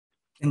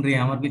இன்றைய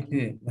அமர்விற்கு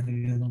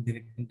வருகை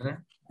தந்திருக்கின்ற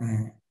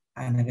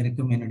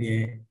அனைவருக்கும் என்னுடைய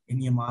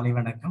இனிய மாலை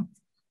வணக்கம்.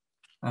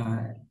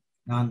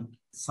 நான்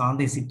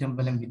சாந்தை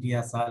சிற்றம்பலம்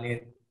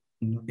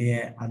வித்யாசாலையினுடைய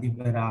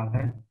அதிபராக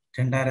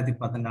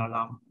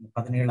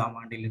 2017ஆம்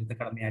ஆண்டிலிருந்து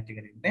கடமையாற்றி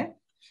வருகின்றேன்.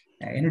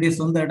 என்னுடைய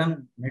சொந்த இடம்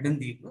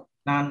நெடுந்தீவு.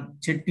 நான்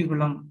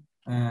செட்டிகுளம்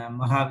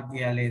மகா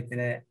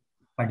வித்தியாலயத்தில்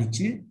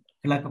படித்து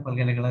கிழக்கு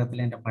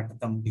பல்கலைக்கழகத்தில் என்ற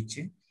பட்டத்தை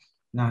முடித்து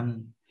நான்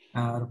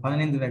ஒரு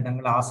 15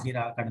 வருடங்கள்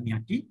ஆசிரியராக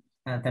கடமையாற்றி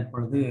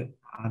தற்பொழுது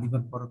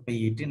அதிபர் பொறுப்பை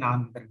ஏற்று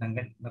 4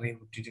 வருடங்கள்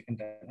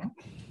நிறைவுற்றிருக்கின்றன.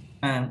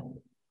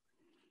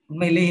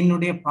 உண்மையிலே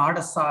என்னுடைய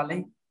பாடசாலை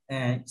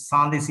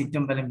சாந்தை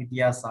சிற்றம்பலம்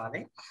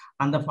வித்யாசாலை.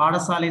 அந்த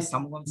பாடசாலை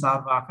சமூகம்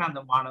சார்பாக,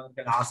 அந்த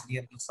மாணவர்கள்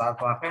ஆசிரியர்கள்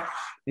சார்பாக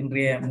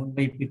இன்றைய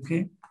முன்வைப்பிற்கு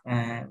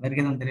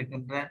வருகை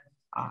தந்திருக்கின்ற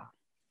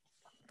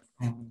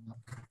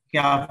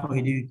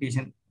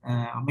எஜுகேஷன்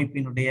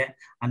அமைப்பினுடைய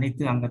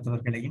அனைத்து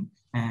அங்கத்தவர்களையும்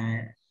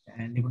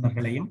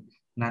நிபுணர்களையும்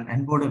நான்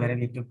அன்போடு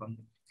வரவேற்றுக்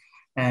கொண்டு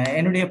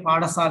என்னுடைய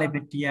பாடசாலை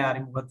பற்றிய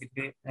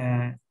அறிமுகத்திற்கு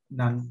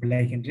நான்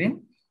விளைகின்றேன்.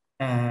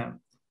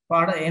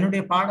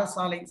 என்னுடைய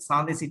பாடசாலை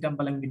சாந்தை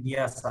சிற்றம்பலம்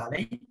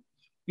வித்யாசாலை.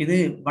 இது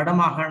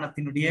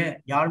வடமாகாணத்தினுடைய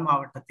யாழ்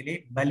மாவட்டத்திலே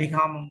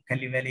பலிகாமம்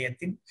கல்வி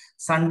வலயத்தின்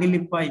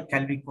சண்டிலிப்பாய்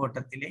கல்வி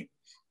கோட்டத்திலே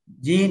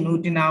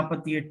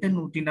J148,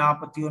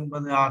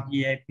 149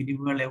 ஆகிய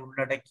பிரிவுகளை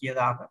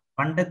உள்ளடக்கியதாக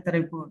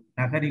பண்டத்தரைப்பு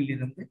நகரில்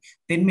இருந்து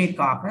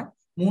தென்மேற்காக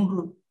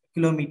 3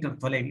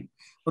 கிலோமீட்டர் தொலைவில்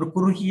ஒரு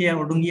குறுகிய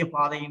ஒடுங்கிய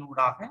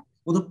பாதையினூடாக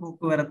பொது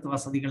போக்குவரத்து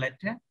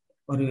வசதிகளற்ற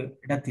ஒரு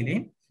இடத்திலே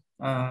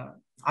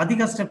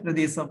அதிகஷ்ட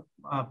பிரதேச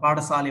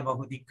பாடசாலை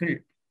வகுதிக்குள்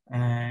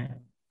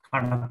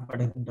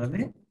காணப்படுகின்றது.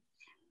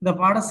 இந்த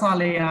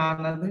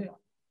பாடசாலையானது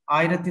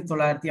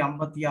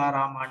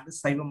 1956ஆம் ஆண்டு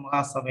சைவ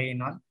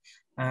மகாசபையினால்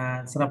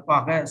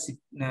சிறப்பாக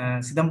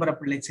சிதம்பர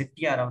பிள்ளை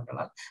செட்டியார்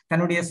அவர்களால்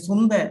தன்னுடைய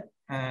சொந்த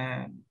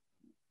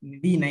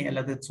நிதியினை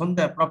அல்லது சொந்த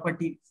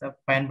ப்ராப்பர்ட்டி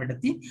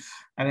பயன்படுத்தி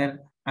அவர்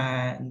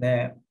இந்த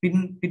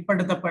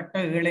பிற்படுத்தப்பட்ட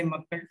ஏழை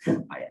மக்கள்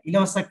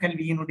இலவச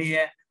கல்வியினுடைய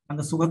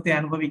அந்த சுகத்தை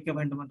அனுபவிக்க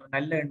வேண்டும் என்ற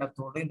நல்ல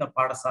எண்ணத்தோடு இந்த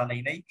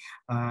பாடசாலையினை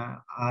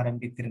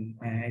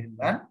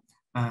ஆரம்பித்திருந்தார்.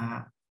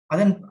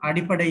 அதன்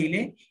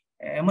அடிப்படையிலே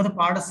எமது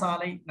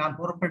பாடசாலை நான்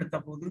பொறுப்பெடுத்த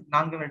போது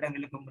 4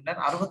 வருடங்களுக்கு முன்னர்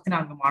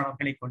 64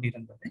 மாணவர்களை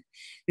கொண்டிருந்தது.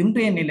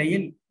 இன்றைய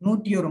நிலையில்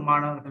 101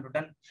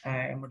 மாணவர்களுடன்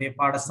எம்முடைய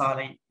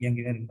பாடசாலை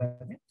இயங்கி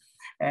வருகிறது.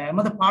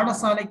 எமது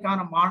பாடசாலைக்கான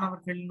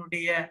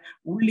மாணவர்களினுடைய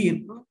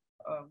உள்ளீர்ப்பு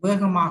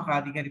வேகமாக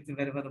அதிகரித்து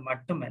வருவது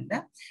மட்டுமல்ல,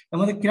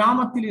 எமது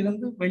கிராமத்தில்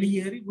இருந்து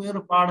வெளியேறி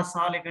வேறு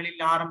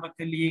பாடசாலைகளில் ஆரம்ப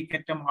கல்வியை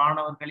கற்ற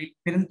மாணவர்களில்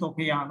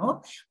பெருந்தொகையானோர்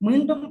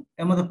மீண்டும்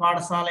எமது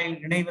பாடசாலையில்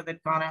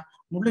இணைவதற்கான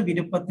முழு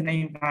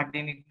விருப்பத்தினையும் காட்டி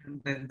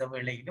நிற்கின்ற இந்த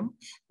வேளையிலும்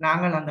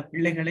நாங்கள் அந்த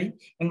பிள்ளைகளை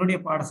எங்களுடைய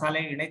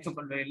பாடசாலையில் இணைத்துக்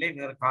கொள்ளவில்லை,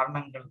 வேறு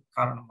காரணங்கள்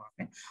காரணமாக.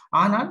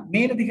 ஆனால்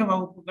மேலதிக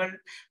வகுப்புகள்,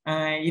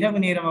 இரவு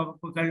நேர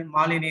வகுப்புகள்,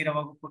 மாலை நேர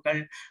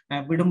வகுப்புகள்,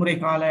 விடுமுறை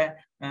கால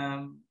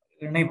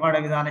இணைப்பாட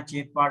விதான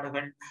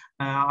செயற்பாடுகள்,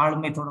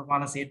 ஆளுமை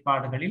தொடர்பான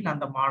செயற்பாடுகளில்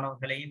அந்த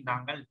மாணவர்களையும்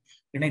நாங்கள்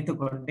இணைத்து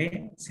கொண்டே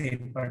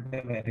செயற்பட்டு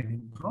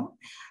வருகின்றோம்.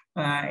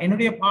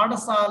 என்னுடைய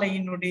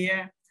பாடசாலையினுடைய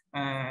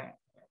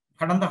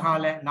கடந்த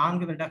கால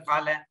 4 வருட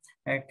கால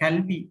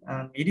கல்வி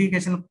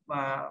எஜுகேஷன்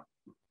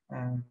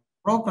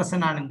ப்ரோக்ரஸை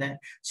நான் இந்த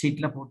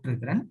ஷீட்ல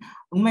போட்டிருக்கிறேன்.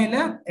 உண்மையில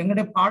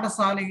எங்களுடைய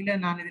பாடசாலையில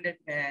நான் இதுல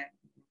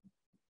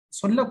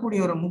சொல்லக்கூடிய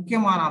ஒரு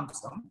முக்கியமான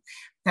அம்சம்,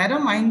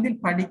 தரம்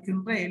 5இல்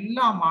படிக்கின்ற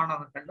எல்லா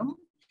மாணவர்களும்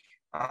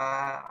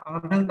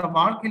அவர்கள்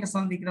வாழ்க்கையில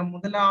சந்திக்கிற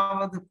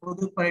முதலாவது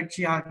பொது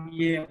பரீட்சை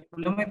ஆகிய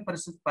புலமை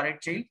பரிசு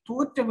பரீட்சையில்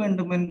தோற்ற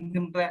வேண்டும்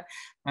என்கின்ற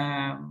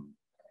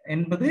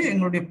என்பது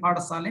எங்களுடைய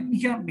பாடசாலை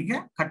மிக மிக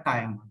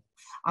கட்டாயமானது.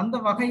 அந்த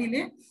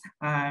வகையிலே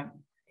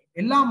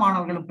எல்லா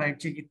மாணவர்களும்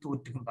பரீட்சைக்கு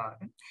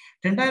தோற்றுகின்றார்கள்.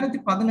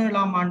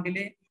 2017ஆம்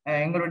ஆண்டிலே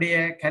எங்களுடைய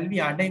கல்வி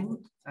அடைவு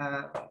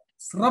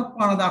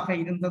சிறப்பானதாக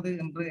இருந்தது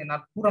என்று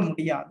என்னால் கூற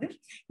முடியாது.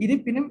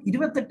 இருப்பினும்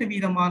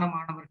 28%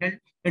 மாணவர்கள்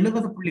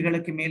 70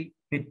 புள்ளிகளுக்கு மேல்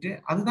பெற்று,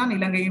 அதுதான்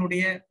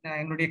இலங்கையினுடைய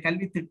எங்களுடைய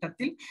கல்வி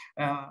திட்டத்தில்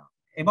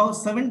above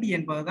 70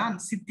 என்பதுதான்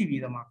சித்தி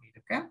வீதமாக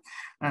இருக்க.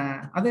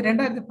 அது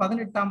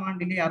 2018ஆம்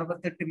ஆண்டிலே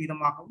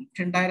 68%,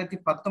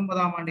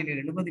 2019ஆம் ஆண்டிலே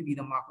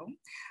 70%,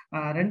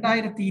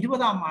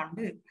 2020ஆம்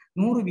ஆண்டு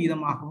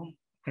 100%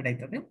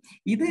 கிடைத்தது.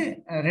 இது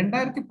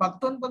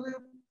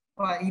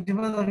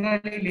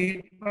 2019-20களில்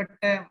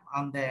ஏற்பட்ட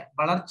அந்த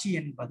வளர்ச்சி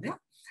என்பது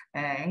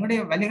எங்களுடைய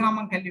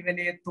வலிகாமம் கல்வி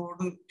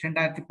வலயத்தோடு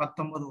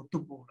 2019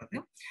 ஒத்துப்போகிறது.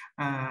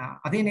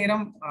 அதே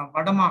நேரம்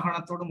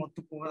வடமாகாணத்தோடும்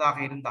ஒத்துப்போவதாக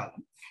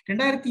இருந்தாலும்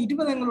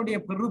 2020 எங்களுடைய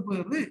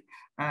பெறுபேறு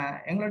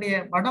எங்களுடைய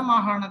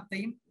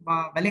வடமாகாணத்தையும்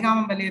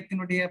வலிகாமம்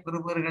வலயத்தினுடைய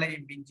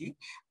பெறுபேறுகளையும் மிஞ்சி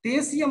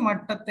தேசிய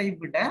மட்டத்தை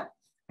விட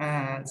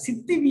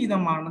சித்தி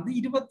வீதமானது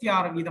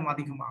 26%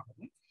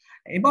 அதிகமாகவும்,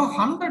 above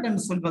 100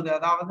 என்று சொல்வது,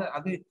 அதாவது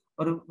அது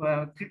ஒரு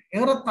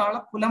ஏறத்தாழ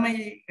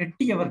புலமையை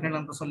எட்டியவர்கள்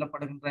என்று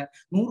சொல்லப்படுகின்ற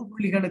 100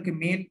 புள்ளிகளுக்கு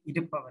மேல்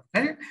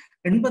இருப்பவர்கள்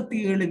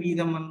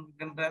 87%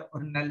 என்கின்ற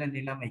ஒரு நல்ல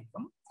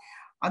நிலைமைக்கும்,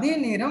 அதே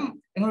நேரம்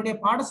எங்களுடைய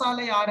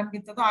பாடசாலை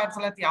ஆரம்பித்தது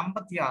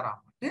 1956ஆம்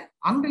ஆண்டு.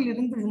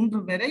 அன்றிலிருந்து இன்று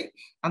வரை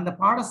அந்த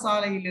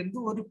பாடசாலையிலிருந்து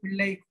ஒரு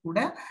பிள்ளை கூட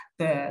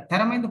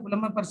தரமைந்த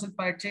புலமை பரிசு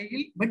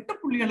பரீட்சையில் 8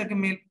 புள்ளிகளுக்கு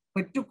மேல்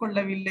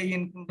பெற்றுக்கொள்ளவில்லை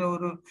என்கின்ற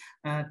ஒரு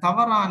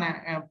தவறான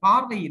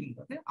பார்வை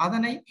இருந்தது.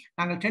 அதனை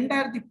நாங்கள்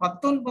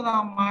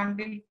 2019ஆம்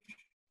ஆண்டில்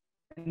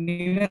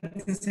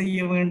நிவர்த்தி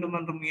செய்ய வேண்டும்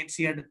என்ற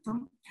முயற்சி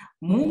எடுத்தும்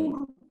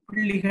 3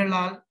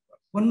 புள்ளிகளால்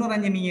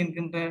பொன்னுரஞ்சனி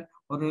என்கின்ற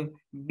ஒரு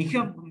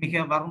மிக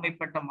மிக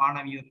வறுமைப்பட்ட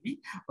மாணவியொருவி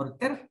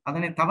ஒருத்தர்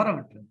அதனை தவற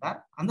விட்டிருந்தார்.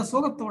 அந்த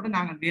சோகத்தோடு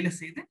நாங்கள் வேலை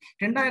செய்து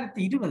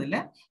 2020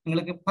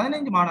 எங்களுக்கு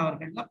 15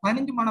 மாணவர்கள்ல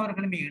 15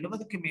 மாணவர்களுமே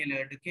 70க்கு மேல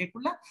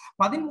எடுக்கக்குள்ள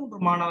 13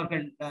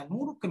 மாணவர்கள்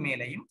 100க்கு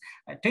மேலையும்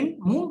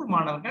 3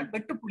 மாணவர்கள்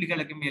 8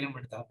 புள்ளிகளுக்கு மேலும்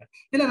எடுத்தார்கள்.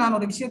 இதுல நான்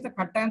ஒரு விஷயத்தை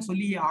கட்டாயம்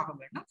சொல்லியே ஆக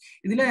வேண்டும்.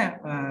 இதுல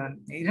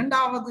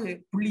 2வது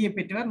புள்ளியை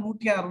பெற்றவர்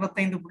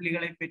 165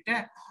 புள்ளிகளை பெற்ற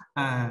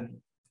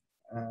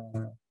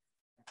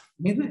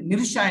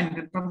நிருஷா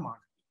என்கின்ற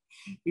மாணவி.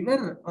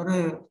 இவர் ஒரு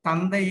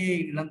தந்தையை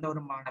இழந்த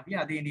ஒரு மாணவி.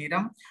 அதே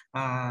நேரம்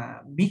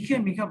மிக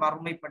மிக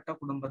வறுமைப்பட்ட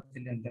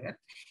குடும்பத்தில் இருந்தவர்.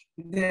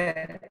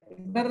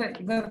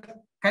 இவர்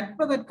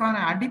கற்பதற்கான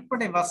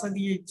அடிப்படை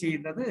வசதியை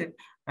செய்தது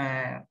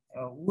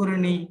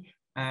ஊரணி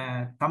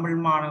தமிழ்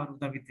மாணவர்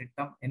உதவி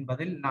திட்டம்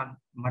என்பதில் நான்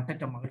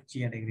மட்டற்ற மகிழ்ச்சி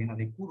அடைகிறேன்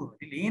அதை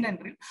கூறுவதில்.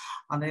 ஏனென்றில்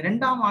அந்த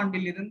 2ஆம்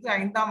ஆண்டில் இருந்து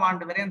 5ஆம்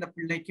ஆண்டு வரை அந்த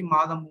பிள்ளைக்கு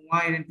மாதம்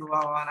 3000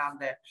 ரூபாவான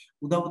அந்த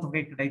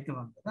உதவுத்தொகை கிடைத்து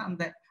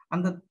வந்தது.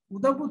 அந்த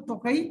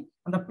உதவுத்தொகை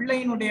அந்த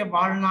பிள்ளையினுடைய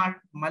வாழ்நாள்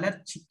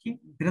மலர்ச்சிக்கு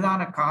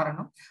பிரதான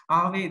காரணம்.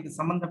 ஆகவே இது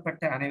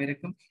சம்பந்தப்பட்ட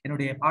அனைவருக்கும்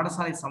என்னுடைய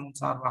பாடசாலை சமூக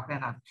சார்பாக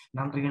நான்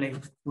நன்றிகளை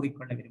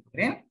கூறிக்கொள்ள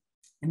விரும்புகிறேன்.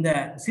 இந்த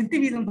சித்தி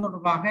வீதம்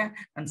தொடர்பாக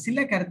நான் சில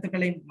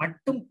கருத்துக்களை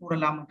மட்டும்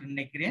கூறலாம் என்று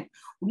நினைக்கிறேன்.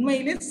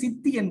 உண்மையிலே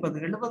சித்தி என்பது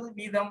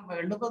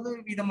 70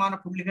 வீதமான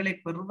புள்ளிகளை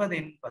பெறுவது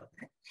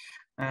என்பது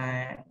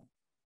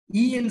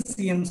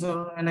இஎல்சி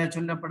என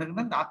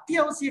சொல்லப்படுகிற அந்த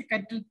அத்தியாவசிய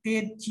கற்றல்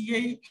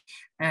தேர்ச்சியை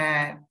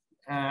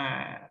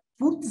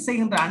பூர்த்தி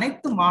செய்கின்ற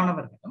அனைத்து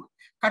மாணவர்களும்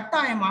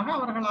கட்டாயமாக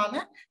அவர்களால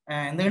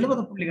இந்த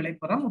 70 புள்ளிகளை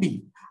பெற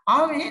முடியும்.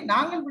 ஆகவே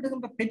நாங்கள்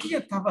விடுகின்ற பெரிய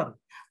தவறு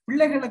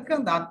பிள்ளைகளுக்கு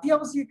அந்த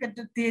அத்தியாவசிய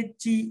கற்ற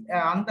தேர்ச்சி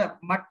அந்த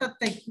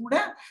மட்டத்தை கூட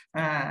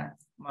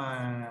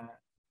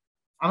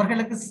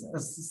அவர்களுக்கு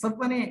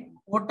செவ்வனே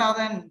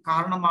போட்டாதன்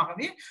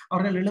காரணமாகவே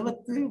அவர்கள்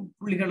 70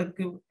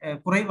 புள்ளிகளுக்கு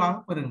குறைவாக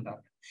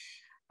பெறுகின்றார்கள்.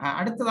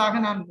 அடுத்ததாக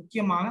நான்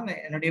முக்கியமாக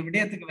என்னுடைய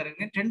விடயத்துக்கு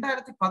வருகிறேன்.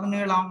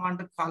 2017ஆம்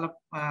ஆண்டு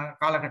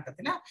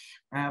காலகட்டத்தில்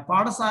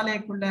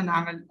பாடசாலைக்குள்ள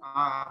நாங்கள்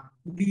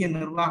புதிய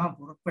நிர்வாகம்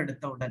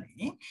பொறுப்பெடுத்த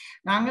உடனே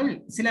நாங்கள்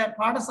சில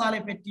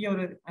பாடசாலை பற்றிய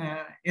ஒரு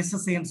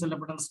எஸ்எஸ்ஏன்னு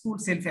சொல்லப்பட்ட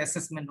ஸ்கூல் செல்ஃப்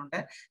அசஸ்மெண்ட்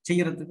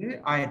செய்யறதுக்கு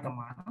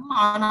ஆயத்தமானோம்.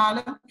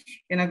 ஆனாலும்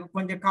எனக்கு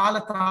கொஞ்சம் கால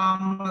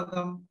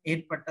தாமதம்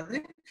ஏற்பட்டது.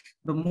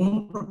 ஒரு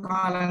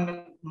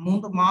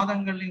 3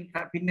 மாதங்களின்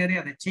பின்னரே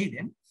அதை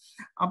செய்தேன்.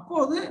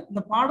 அப்போது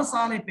இந்த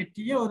பாடசாலை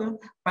பற்றிய ஒரு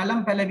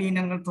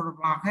பலவீனங்கள்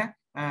தொடர்பாக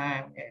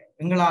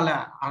எங்களால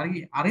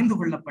அறிந்து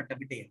கொள்ளப்பட்ட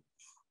விடயம்.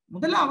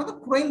 முதலாவது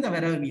குறைந்த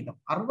வரவு வீதம்.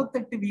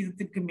 68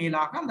 வீதத்திற்கு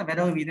மேலாக அந்த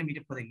வரவு வீதம்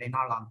இருப்பதில்லை.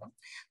 நாளாந்தம்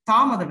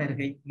தாமத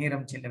வருகை,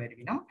 நேரம் செல்ல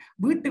வருவினம்,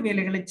 வீட்டு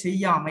வேலைகளை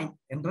செய்யாமை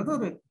என்றது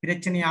ஒரு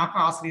பிரச்சனையாக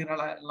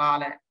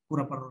ஆசிரியர்களால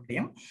கூறப்படுற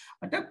விடயம்.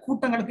 மற்ற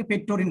கூட்டங்களுக்கு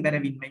பெற்றோரின்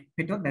வரவின்மை,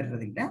 பெற்றோர்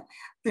வருவதில்லை.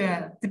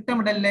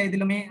 திட்டமிடல்ல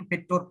இதிலுமே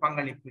பெற்றோர்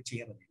பங்களிப்பு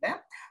செய்யறதில்லை.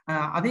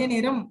 அதே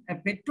நேரம்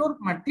பெற்றோர்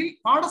மட்டில்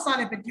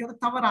பாடசாலை பற்றி ஒரு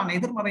தவறான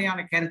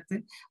எதிர்மறையான கருத்து.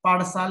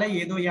 பாடசாலை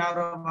ஏதோ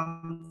யாரோ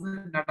வந்து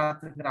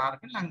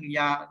நடத்துகிறார்கள், அங்கு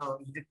யாரோ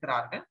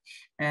இருக்கிறார்கள்,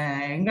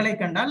 எங்களை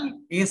கண்டால்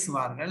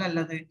ஏசுவார்கள்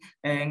அல்லது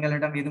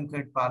எங்களிடம் எதுவும்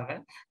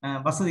கேட்பார்கள்,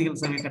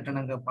 வசதிகள் சேவை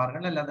கட்டணம்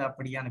கேட்பார்கள் அல்லது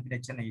அப்படியான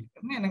பிரச்சனை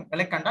இருக்கும்,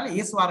 எங்களை கண்டால்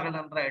ஏசுவார்கள்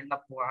என்ற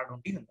எண்ணப்பாடு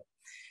ஒன்று இருந்தது.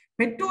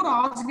 பெற்றோர்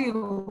ஆசிரியர்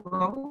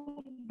உறவு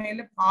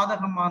மேல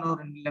பாதகமான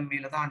ஒரு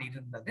நிலைமையில தான்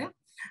இருந்தது.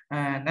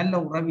 நல்ல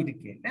உறவு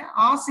இருக்கையில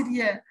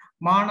ஆசிரிய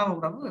மாணவ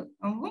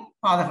உறவு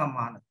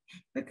பாதகமானது.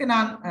 இதுக்கு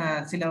நான்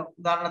சில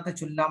உதாரணத்தை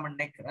சொல்லாம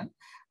நினைக்கிறேன்.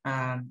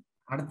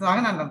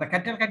 அடுத்ததாக நான் அந்த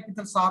கற்றல்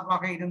கற்பித்தல்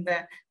சார்பாக இருந்த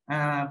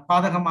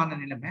பாதகமான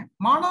நிலைமை,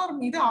 மாணவர்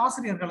மீது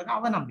ஆசிரியர்களுக்கு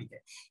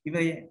அவநம்பிக்கை.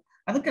 இவை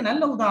அதுக்கு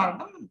நல்ல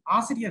உதாரணம்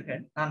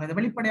ஆசிரியர்கள். நான் இதை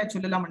வெளிப்படையா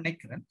சொல்லலாம்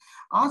நினைக்கிறேன்.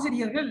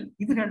 ஆசிரியர்கள்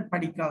இதுகள்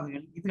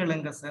படிக்காதுகள், இதுகள்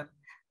எங்க சார்,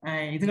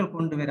 இதுகள்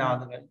கொண்டு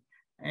வராதுகள்,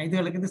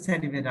 இதுகளுக்கு இது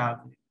சரி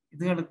வராது,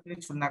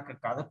 இதுகளுக்கு சொன்னா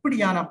கேட்காது,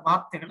 இப்படியான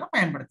வார்த்தைகளை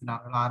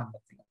பயன்படுத்தினார்கள்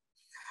ஆரம்பத்தில்.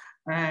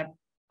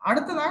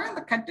 அடுத்ததாக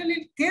இந்த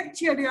கற்றலில்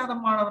தேர்ச்சி அடையாத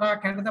மாணவராக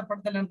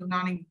கருதப்படுதல் என்று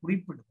நான் இங்கு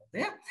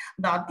குறிப்பிடுவது,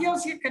 இந்த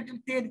அத்தியாவசிய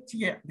கற்றல்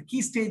தேர்ச்சியை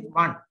கீ ஸ்டேஜ்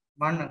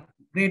 1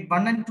 கிரேட்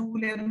 1 and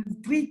 2ல இருந்து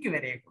 3க்கு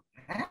வரைய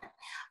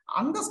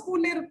அந்த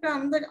ஸ்கூல்ல இருக்க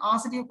அந்த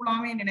ஆசிரியர்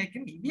குழாமே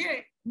நினைக்கும்,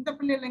 இந்த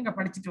பிள்ளைகள் எங்க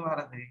படிச்சுட்டு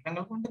வர்றது,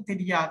 எங்களுக்கு ஒன்றும்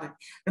தெரியாது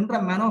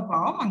என்ற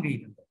மனோபாவம் அங்கே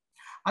இருந்தது.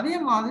 அதே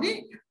மாதிரி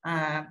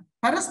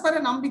பரஸ்பர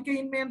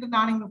நம்பிக்கையின்மை என்று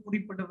நான் இங்கு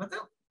குறிப்பிடுவது,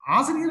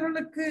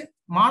 ஆசிரியர்களுக்கு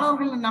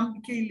மாணவர்கள்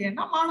நம்பிக்கை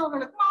இல்லைன்னா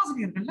மாணவர்களுக்கும்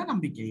ஆசிரியர்கள்ல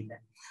நம்பிக்கை இல்லை.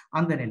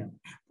 அந்த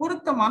நிலைமை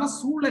பொருத்தமான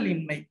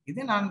சூழலின்மை,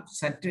 இது நான்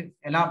சற்று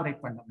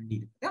எலாபரேட் பண்ண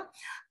வேண்டியிருக்கு.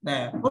 இந்த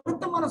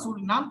பொருத்தமான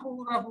சூழல் நான்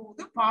போகிற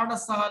போது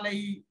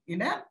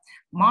பாடசாலையில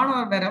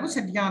மாணவர் வரவு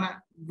சரியான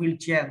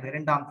வீழ்ச்சியா இருந்தது.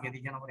 2ஆம்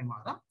தேதி ஜனவரி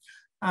மாதம்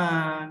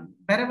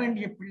பெற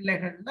வேண்டிய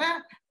பிள்ளைகள்ல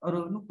ஒரு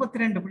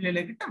 32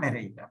 பிள்ளைகளை கிட்ட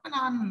வரையில. அப்ப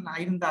நான்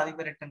இருந்த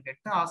அதிபரிடம்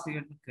கேட்டு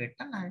ஆசிரியர்கள்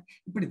கேட்டேன்,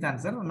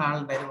 இப்படித்தான் சார் ஒரு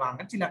நாள்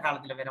வருவாங்க, சில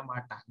காலத்துல வர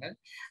மாட்டாங்க.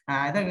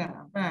 இதை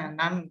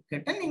நான்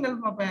கேட்டேன், நீங்கள்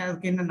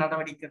அதுக்கு என்ன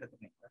நடவடிக்கை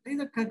எடுக்கிறீங்க? இருந்தது.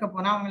 இதை கேட்க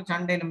போனா அவங்க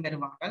சண்டையிலும்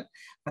பெறுவாங்க,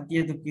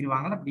 கத்தியை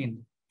தூக்கிடுவாங்க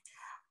அப்படின்னு.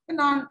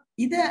 நான்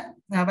இதை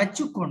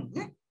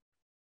வச்சுக்கொண்டு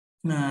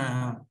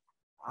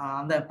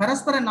அந்த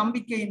பரஸ்பர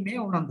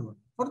நம்பிக்கையின்மையை உணர்ந்து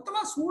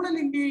பொருத்தமா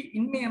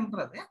இன்மை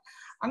என்றது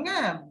அங்க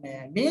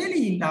வேலி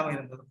இல்லாம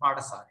இருந்தது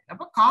பாடசாலை.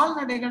 அப்ப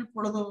கால்நடைகள்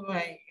பொழுது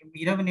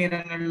இரவு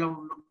நேரங்கள்ல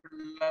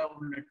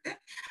உள்ளிட்டு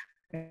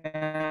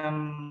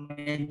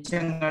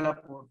எச்சங்களை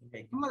போட்டு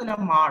வைக்கும். அதுல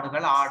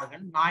மாடுகள்,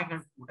 ஆடுகள், நாய்கள்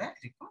கூட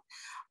இருக்கும்.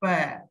 அப்ப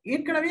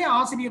ஏற்கனவே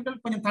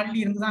ஆசிரியர்கள் கொஞ்சம் தள்ளி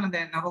இருந்துதான் அந்த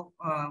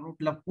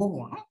ரூட்ல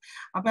போகணும்.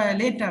 அப்ப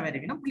லேட்டா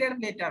வருவினோம்,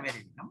 பிள்ளைகளும் லேட்டா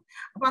வருவினோம்.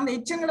 அப்ப அந்த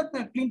எச்சங்களை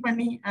கிளீன்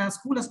பண்ணி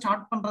ஸ்கூலை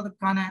ஸ்டார்ட்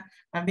பண்றதுக்கான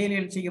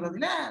வேலைகள்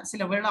செய்யறதுல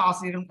சில வேளை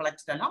ஆசிரியர்களும்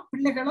கலைச்சிடலாம்,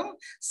 பிள்ளைகளும்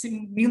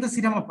மிகுந்த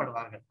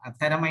சிரமப்படுவார்கள்.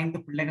 தரம்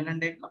 5 பிள்ளைகள்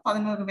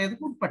 11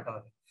 வயதுக்கு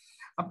உட்பட்டவர்கள்.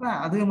 அப்ப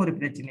அதுவும் ஒரு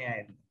பிரச்சனையா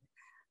இருந்தது.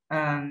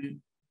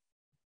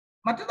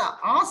 மற்றது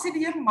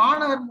ஆசிரியர்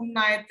மாணவர்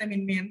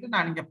முன்னாயத்தமின்மை என்று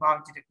நான் இங்க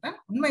பாவிச்சிருக்கிறேன்.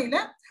 உண்மையில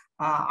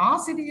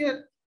ஆசிரியர்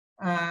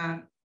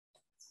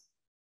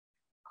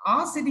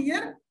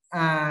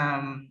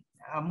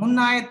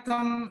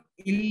முன்னாயத்தம்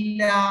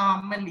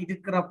இல்லாமல்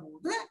இருக்கிற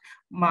போது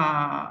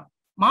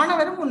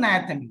மாணவரும்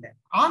முன்னாயத்தம் இல்லை.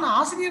 ஆனா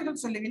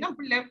ஆசிரியர்கள் சொல்லுவீங்கன்னா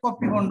பிள்ளை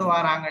கொப்பி கொண்டு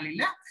வராங்க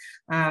இல்ல,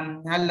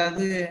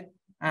 அல்லது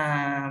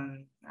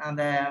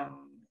அந்த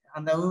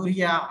அந்த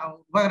உரிய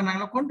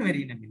உபகரணங்களை கொண்டு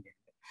வரணும் இல்லை.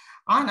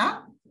 ஆனா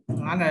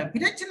அங்க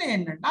பிரச்சனை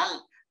என்னென்றால்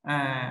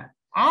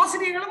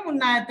ஆசிரியர்களும்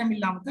முன்னாயத்தம்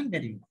இல்லாமல் தான்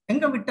தெரியும்.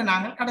 எங்க விட்டு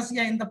நாங்கள்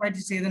கடைசியா இந்த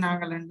பயிற்சி செய்து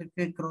நாங்கள் என்று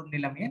கேட்கிற ஒரு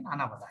நிலைமையை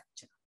நான்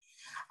அவதானிச்சேன்.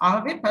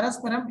 ஆகவே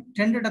பரஸ்பரம்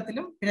 2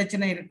 இடத்திலும்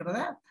பிரச்சனை இருக்கிறத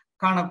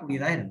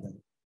காணக்கூடியதா இருந்தது.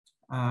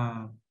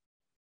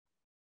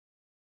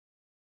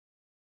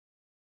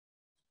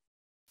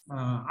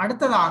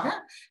 அடுத்ததாக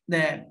இந்த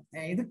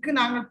இதுக்கு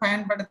நாங்கள்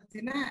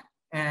பயன்படுத்தின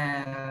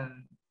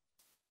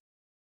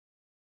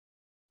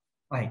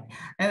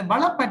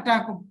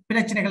வளப்பற்றாக்கு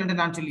பிரச்சனைகள் என்று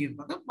நான் சொல்லி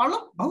இருந்தது.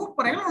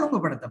 வகுப்பறைகள்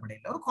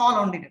ஒழுங்குபடுத்தப்படல. ஒரு கால்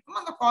ஒன்று இருக்கும்.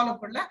 அந்த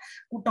காலுக்குள்ள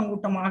கூட்டம்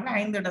கூட்டமாக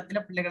 5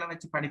 இடத்துல பிள்ளைகளை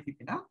வச்சு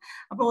படிப்பிக்கலாம்.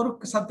 அப்ப ஒரு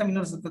சத்தம்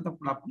இன்னொரு சத்தத்தை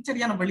குழப்பம்,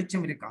 சரியான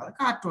வெளிச்சம் இருக்காது,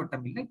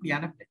 காற்றோட்டம் இல்லை,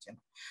 இப்படியான பிரச்சனை.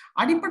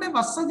 அடிப்படை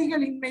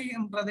வசதிகள் இன்மை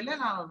என்றதுல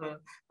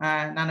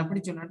நான்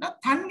எப்படி சொன்னேன்னா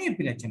தண்ணீர்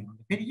பிரச்சனை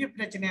பெரிய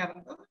பிரச்சனையா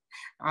இருந்தது.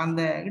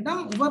 அந்த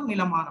இடம் உவர்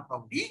நிலமான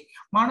பகுதி,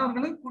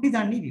 மாணவர்களுக்கு குடி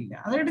தண்ணீர் இல்லை.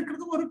 அதை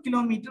எடுக்கிறது 1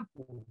 கிலோமீட்டர்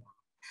போகும்.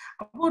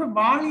 அப்போ ஒரு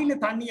வாளியில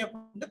தண்ணியை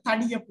கொண்டு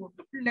தடியை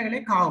போட்டு பிள்ளைகளே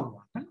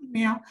காவுவாங்க.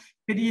 உண்மையா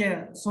பெரிய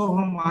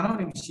சோகமான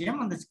ஒரு விஷயம்.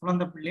 அந்த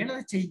குழந்தை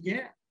பிள்ளைகளை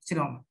செய்ய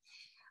சிரமம்.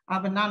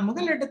 அப்ப நான்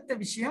முதல் எடுத்த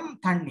விஷயம்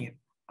தண்ணீர்.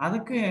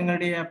 அதுக்கு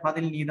எங்களுடைய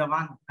பதில்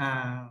நீதவான்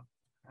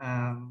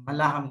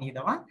மல்லாகம்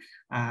நீதவான்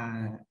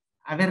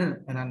அவர்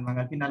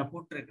நான் பின்னால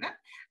போட்டிருக்கிறேன்.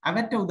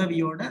 அவற்ற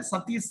உதவியோட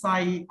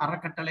சத்யசாயி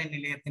அறக்கட்டளை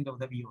நிலையத்தின்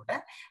உதவியோட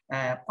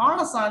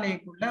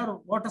பாடசாலைக்குள்ள ஒரு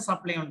வாட்டர்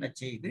சப்ளை ஒன்றை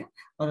செய்து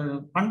ஒரு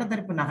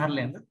பண்டத்தரிப்பு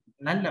நகர்ல இருந்து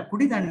நல்ல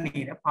குடி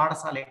தண்ணீரை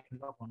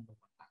பாடசாலைக்குள்ள கொண்டு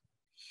வந்தாங்க.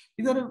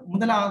 இது ஒரு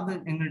முதலாவது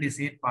எங்களுடைய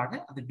செயற்பாடு.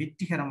 அது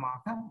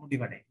வெற்றிகரமாக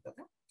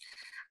முடிவடைந்தது.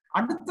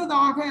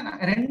 அடுத்ததாக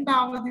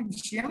 2வது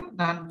விஷயம்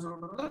நான்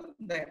சொல்றது,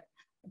 இந்த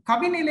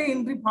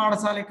கவிநிலையின்றி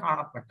பாடசாலை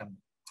காணப்பட்டது.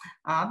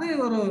 அது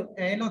ஒரு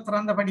ஏதோ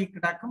திறந்தபடி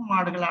கிடக்கும்,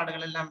 மாடுகள்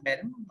ஆடுகள் எல்லாம்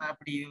பெறும்,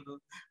 அப்படி ஒரு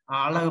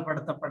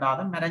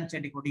அழகுபடுத்தப்படாத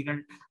மரஞ்செடி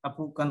கொடிகள்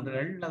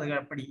பூக்கன்றுகள் அது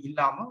அப்படி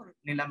இல்லாம ஒரு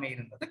நிலைமை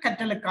இருந்தது.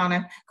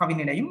 கற்றலுக்கான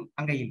கவிநிலையும்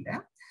அங்க இல்லை.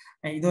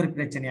 இது ஒரு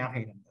பிரச்சனையாக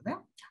இருந்தது.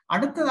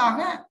 அடுத்ததாக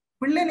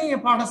பிள்ளைநேய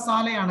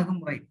பாடசாலை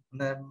அணுகுமுறை.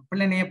 இந்த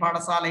பிள்ளைநேய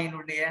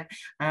பாடசாலையினுடைய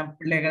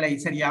பிள்ளைகளை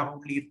சரியாக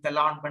உள்ளீர்த்தல்,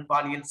 ஆண் பெண்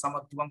பாலியல்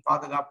சமத்துவம்,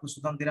 பாதுகாப்பு,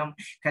 சுதந்திரம்,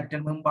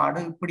 கற்றல்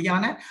மேம்பாடு,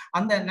 இப்படியான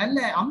அந்த நல்ல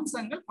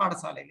அம்சங்கள்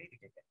பாடசாலையில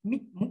இருக்கிறது.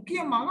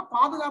 முக்கியமாக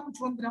பாதுகாப்பு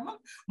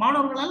சுதந்திரமும்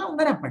மாணவர்களால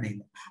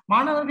உணரப்படையில.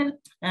 மாணவர்கள்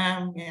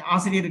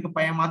ஆசிரியருக்கு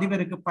பயம்,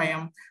 அதிபருக்கு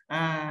பயம்.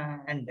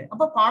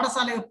 அப்ப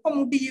பாடசாலை எப்ப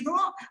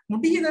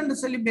முடியுதுன்னு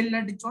சொல்லி பெல்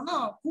அடிச்சோன்னா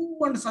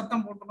பூவண்டு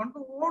சத்தம்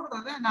போட்டுக்கொண்டு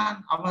ஓடுறத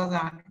நான்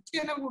அவதானிச்சு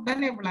எனக்கு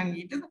உடனே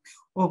விளங்கிட்டு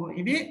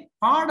இதே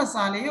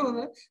பாடசாலையை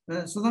ஒரு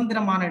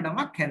சுதந்திரமான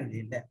இடமா கருதி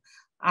இல்லை.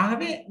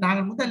 ஆகவே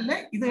நாங்கள் முதல்ல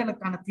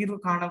இதுகளுக்கான தீர்வு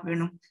காண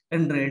வேணும்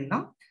என்ற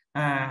எண்ணம்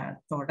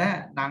தோட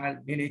நாங்கள்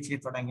வேலையை செய்ய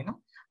தொடங்கினோம்.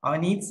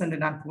 அவன் நீட்ஸ் என்று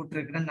நான்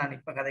போட்டிருக்கிறேன். நான்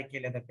இப்ப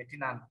கதைக்கல, இதை பற்றி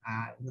நான்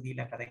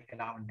இறுதியில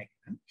கதைக்கலாம்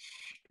நினைக்கிறேன்.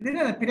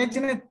 இதுல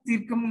பிரச்சனை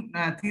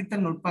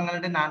தீர்த்தல்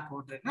நுட்பங்கள் நான்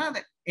போட்டிருக்கேன்.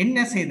 அதை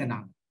என்ன செய்த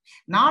நாங்கள்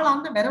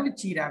நாளாந்த வரவு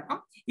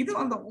சீராக்கம் இது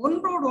அந்த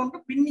ஒன்றோடு ஒன்று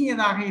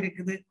பின்னியதாக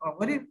இருக்குது.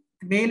 ஒரு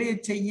வேலையை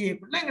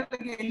செய்யக்குள்ள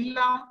எங்களுக்கு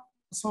எல்லாம்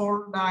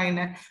சோல்டாயின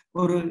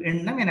ஒரு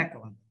எண்ணம் எனக்கு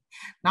வந்து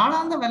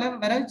நாளாந்த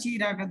வரவு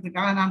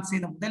சீராக்கத்துக்காக நான்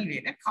செய்த முதல்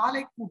வேலை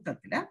காலை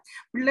கூட்டத்துல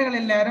பிள்ளைகள்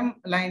எல்லாரும்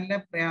லைன்ல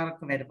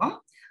பிரேயருக்கு வருவோம்.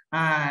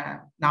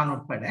 நான்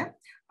உட்பட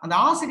அந்த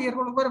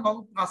ஆசிரியர்கள் ஒவ்வொரு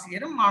வகுப்பு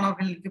ஆசிரியரும்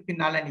மாணவர்களுக்கு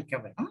பின்னால நிற்க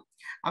வேண்டும்.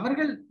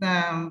 அவர்கள்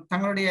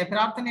தங்களுடைய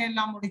பிரார்த்தனை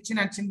எல்லாம் முடிச்சு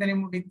நற்சிந்தனை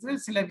முடித்து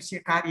சில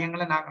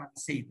காரியங்களை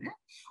நாங்கள் செய்து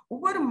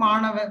ஒவ்வொரு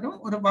மாணவரும்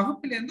ஒரு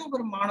வகுப்பிலிருந்து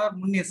ஒவ்வொரு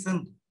மாணவர் முன்னே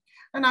சென்று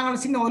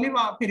நாங்கள் சின்ன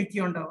ஒலிவா பெருக்கி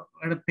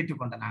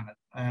பெற்றுக்கொண்ட நாங்கள்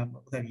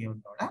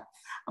உதவியோட.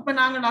 அப்ப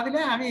நாங்கள்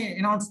அதுல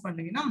அனௌன்ஸ்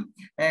பண்ணுவீங்கன்னா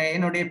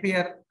என்னுடைய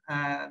பெயர்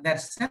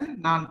தர்ஷன்,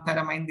 நான்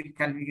தரம் 5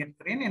 கல்வி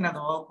கற்கிறேன், எனது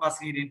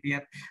வகுப்பாசிரியரின்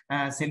பெயர்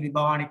செல்வி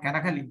பவானி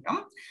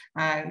கனகலிங்கம்,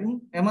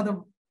 எமது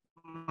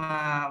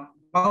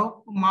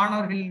வகுப்பு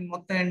மாணவர்களின்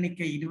மொத்த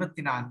எண்ணிக்கை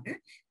 24.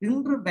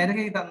 இன்று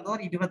வருகை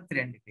தந்தோர்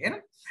 22 பேர்.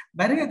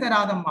 வருகை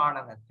தராத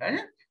மாணவர்கள்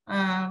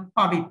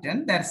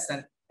பவிட்டன்,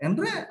 தர்சன்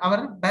என்று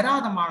அவர்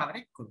வராத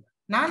மாணவரை கூறுவார்.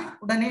 நான்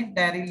உடனே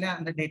டைரியில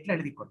அந்த டேட்ல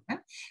எழுதி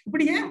கொடுப்பேன்.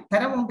 இப்படியே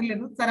தரம்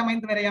 1 தரம்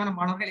 5 வரையான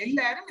மாணவர்கள்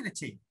எல்லாரும் இதை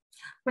செய்யும்.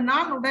 இப்ப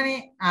நான் உடனே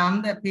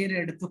அந்த பேரை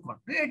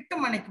எடுத்துக்கொண்டு 8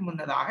 மணிக்கு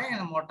முன்னதாக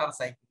என் மோட்டார்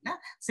சைக்கிள்ல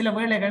சில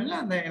வேளைகள்ல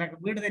அந்த எனக்கு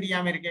வீடு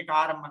தெரியாம இருக்க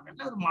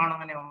ஆரம்பங்கள்ல ஒரு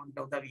மாணவனை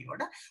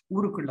உதவியோட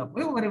ஊருக்குள்ள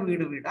போய் ஒரு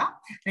வீடு வீடா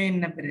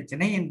என்ன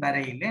பிரச்சனை என்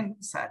வரையில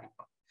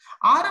விசாரிப்போம்.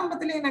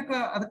 ஆரம்பத்துல எனக்கு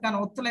அதுக்கான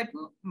ஒத்துழைப்பு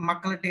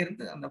மக்கள்கிட்ட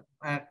இருந்து அந்த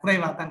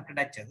குறைவா தான்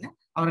கிடைச்சது.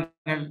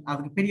 அவர்கள்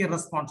அதுக்கு பெரிய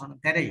ரெஸ்பான்ஸ்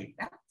ஒன்றும்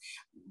தெரியல.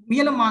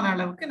 முயலமான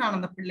அளவுக்கு நான்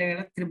அந்த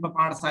பிள்ளைகளை திரும்ப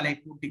பாடசாலையை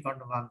கூட்டி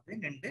கொண்டு வந்து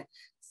நின்று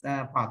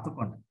பார்த்து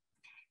கொண்டேன்.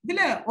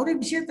 இதுல ஒரு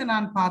விஷயத்தை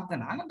நான்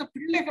பார்த்தேன்னா, அந்த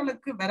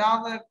பிள்ளைகளுக்கு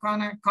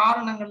வராதற்கான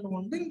காரணங்கள்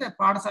ஒன்று இந்த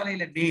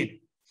பாடசாலையில வேறு.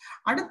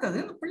 அடுத்தது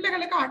இந்த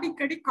பிள்ளைகளுக்கு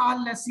அடிக்கடி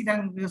காலில்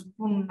சிரங்கு,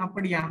 புண்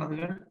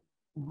அப்படியானதுகள்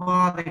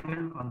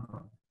உபாதைகள்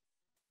வந்துடும்.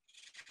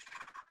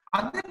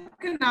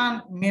 அதற்கு நான்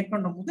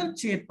மேற்கொண்ட முதல்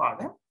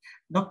செயற்பாடு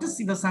டாக்டர்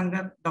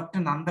சிவசங்கர்,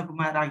 டாக்டர்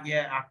நந்தகுமார் ஆகிய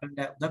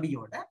ஆட்களோட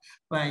உதவியோட,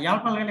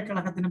 யாழ்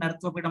பல்கலைக்கழகத்தின்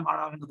மருத்துவ பீடம்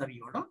மாணவர்கள்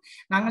உதவியோடும்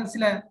நாங்கள்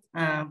சில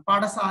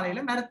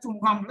பாடசாலையில மருத்துவ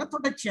முகாம்களை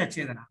தொடர்ச்சியா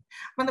செய்தனாங்க.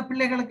 அந்த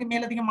பிள்ளைகளுக்கு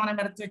மேலதிகமான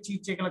மருத்துவ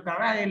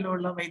சிகிச்சைகளுக்காக அதில்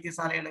உள்ள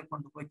வைத்தியசாலைகளை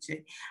கொண்டு போச்சு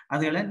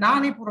அதுகளை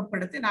நானே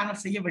புறப்படுத்தி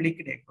நாங்கள் செய்ய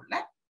வெளிக்கிடைக்குள்ள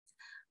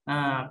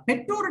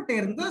பெற்றோர்கிட்ட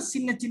இருந்து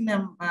சின்ன சின்ன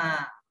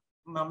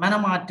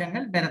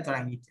மனமாற்றங்கள் பெற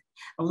தொடங்கிச்சு.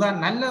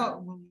 உதாரணம் நல்ல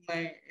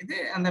இது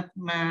அந்த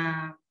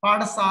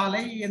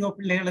பாடசாலை ஏதோ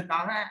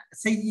பிள்ளைகளுக்காக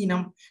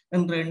செய்யினம்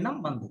என்ற எண்ணம்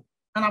வந்தது.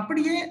 நான்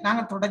அப்படியே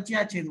நாங்க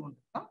தொடர்ச்சியா செய்து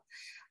கொண்டிருக்கோம்.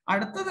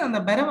 அடுத்தது அந்த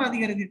பரவ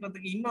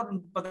அதிகரிக்கிறதுக்கு இன்னொரு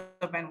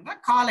பயனுங்க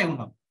காலை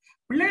உணவு.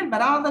 பிள்ளைகள்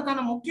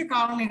வராததுக்கான முக்கிய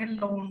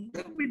காரணிகள்ல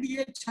ஒன்று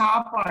விடிய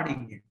சாப்பாடு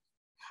இல்லை.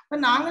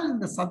 நாங்கள்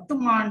இந்த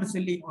சத்துமான்னு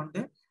சொல்லி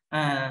கொண்டு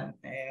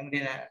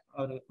எங்களுடைய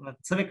ஒரு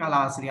சிறைக்கால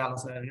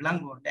ஆசிரியர்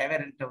இளங்கோன்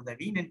என்ற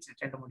உதவி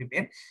 2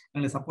 பேர்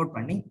எங்களுக்கு சப்போர்ட்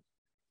பண்ணி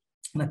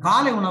இந்த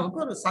காலை உணவுக்கு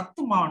ஒரு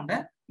சத்து மாண்டை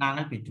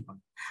நாங்கள்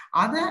பெற்றுக்கொண்டோம்.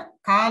 அதை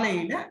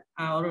காலையில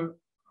ஒரு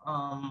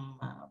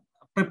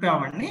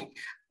ப்ரிப்பேர் பண்ணி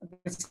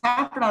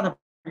சாப்பிடாத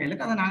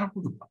பிள்ளைகளுக்கு அதை நாங்கள்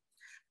கொடுப்போம்.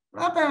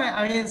 அப்ப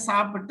அவைய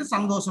சாப்பிட்டு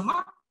சந்தோஷமா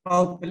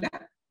வகுப்புல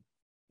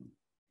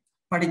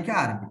படிக்க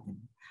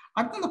ஆரம்பிக்கணும்.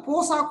 அடுத்து அந்த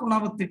போசாக்கு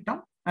உணவு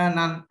திட்டம்,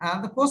 நான்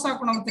அந்த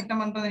போசாக்கு உணவு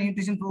திட்டம் என்ற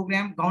நியூட்ரிஷன்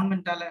ப்ரோக்ராம்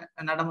கவர்மெண்டால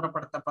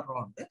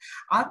நடைமுறைப்படுத்தப்படுறது.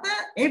 அதை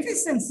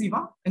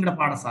எஃபிஷியன்சிவா எங்களோட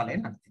பாடசாலையை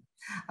நடத்தி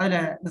அதுல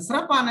இந்த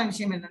சிறப்பான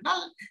விஷயம்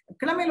என்னென்றால்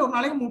கிழமையில ஒரு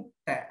நாளைக்கு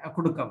முட்டை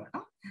கொடுக்க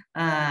வேணும்.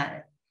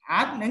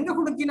 எங்க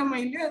கொடுக்கணுமோ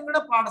இல்லையோ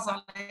எங்களோட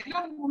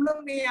பாடசாலையில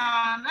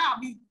முழுமையான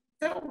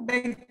அவித்த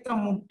உடைத்த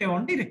முட்டை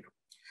ஒன்று இருக்கு.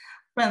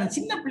 இப்ப அந்த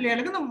சின்ன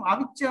பிள்ளைகளுக்கு இந்த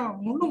அவிச்ச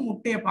முழு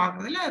முட்டையை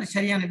பார்க்கறதுல ஒரு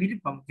சரியான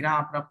விருப்பம்.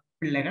 கிராமப்புற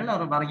பிள்ளைகள்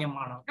ஒரு வறிய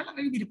மாணவர்கள்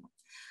அங்கே விருப்பம்.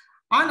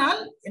 ஆனால்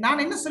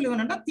நான் என்ன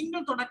சொல்லுவேன்னா,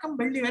 திங்கள் தொடக்கம்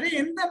வெள்ளி வரை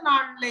எந்த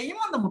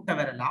நாள்லையும் அந்த முட்டை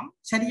வரலாம்,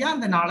 சரியா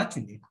அந்த நாளை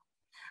சொல்லிடலாம்.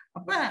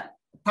 அப்ப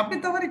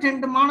தப்பித்தவரை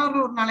 2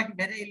 மாணவர்கள் ஒரு நாளைக்கு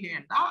வேற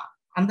இல்லையேண்டா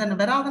அந்த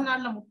வராத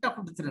நாள்ல முட்டை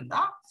கொடுத்திருந்தா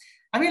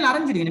அவையில்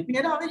அரைஞ்சிருக்கணும்.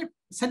 பின்னாடி அவை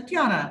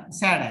சற்றியான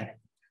சேடாயிரு.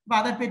 அப்ப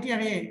அதை பற்றி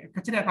அவைய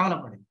கச்சரியா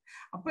கவலைப்படுது.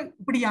 அப்ப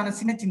இப்படியான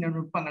சின்ன சின்ன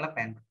நுட்பங்களை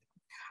பயன்படுத்து.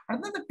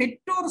 அடுத்தது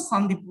பெற்றோர்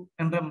சந்திப்பு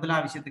என்ற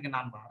முதலாவது விஷயத்துக்கு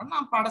நான் வரேன்.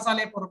 நான்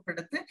பாடசாலையை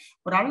பொறுப்பெடுத்து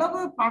ஒரு அளவு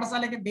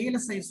பாடசாலைக்கு வேலை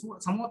செய்ய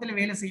சமூகத்துல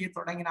வேலை செய்ய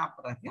தொடங்கின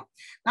பிறகு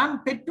நான்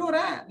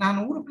பெற்றோரை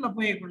நான் ஊருக்குள்ள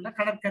போய்க்குள்ள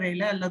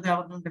கடற்கரையில அல்லது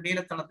அவர்களுடைய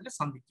வேலை தளத்துல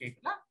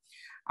சந்திக்கல.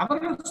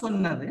 அவர்கள்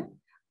சொன்னது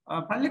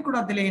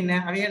பள்ளிக்கூடத்திலே என்ன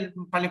அவையல்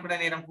பள்ளிக்கூட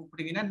நேரம்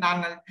கூப்பிடுவீங்கன்னா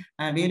நாங்கள்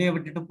வேலையை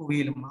விட்டுட்டு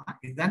போயிலுமா,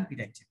 இதுதான்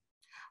பிரச்சனை.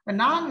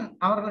 நான்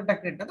அவர்கள்ட்ட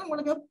கேட்டது,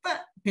 உங்களுக்கு எப்ப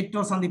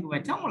பெற்றோர் சந்திப்பு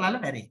வச்சா உங்களால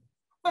வரையும்.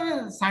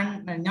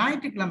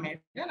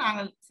 ஞாயிற்றுக்கிழமையில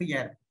நாங்கள் ஃப்ரீயா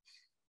இருக்கோம்.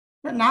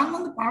 நான்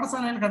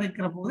பாடசாலையில்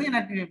கதைக்கிற போது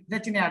எனக்கு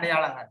பிரச்சனை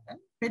அடையாளம்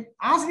காட்டேன்.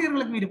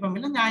 ஆசிரியர்களுக்கு விருப்பம்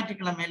இல்லை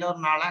ஞாயிற்றுக்கிழமையில ஒரு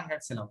நாளா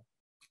அங்க செலவு.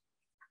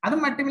 அது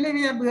மட்டுமில்லை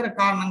வேற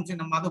காரணம்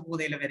சொன்ன மத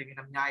போதையில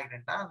வருகிறோம்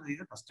ஞாயிறுண்டா அது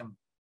இது கஷ்டம்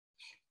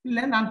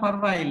இல்லை. நான்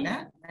பரவாயில்லை,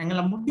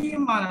 எங்களை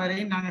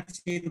முடியுமானவரையும் நாங்கள்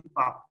செய்து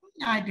பார்ப்போம்.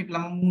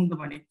 ஞாயிற்றுக்கிழமை 3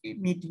 மணிக்கு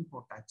மீட்டிங்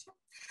போட்டாச்சு.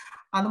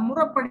 அது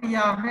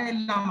முறைப்படியாக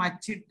எல்லாம்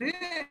அச்சிட்டு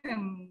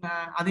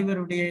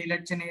அதிபருடைய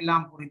இலட்சணை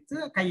எல்லாம் குறித்து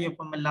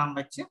கையொப்பம் எல்லாம்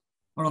வச்சு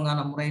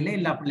ஒழுங்கான முறையில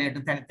எல்லா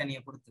பிள்ளைகளும்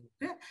தனித்தனியை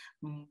கொடுத்துக்கிட்டு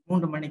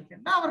 3 மணிக்கு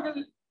அவர்கள்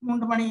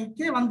 3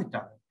 மணிக்கே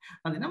வந்துட்டாங்க.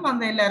 அது நம்ம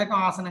அந்த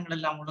எல்லாருக்கும் ஆசனங்கள்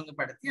எல்லாம்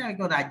ஒழுங்குபடுத்தி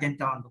அதுக்கு ஒரு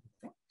அஜெண்டா வந்து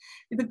கொடுத்தேன்.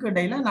 இதுக்கு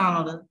இடையில நான்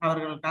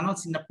அவர்களுக்கான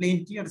சின்ன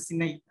பிளேன்டி ஒரு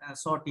சின்ன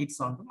ஷார்ட்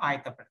ஈட்ஸ் ஒன்றும்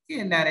ஆயத்தப்படுத்தி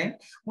எல்லாரையும்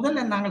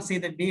முதல்ல நாங்கள்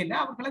செய்த வேலை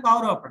அவர்களை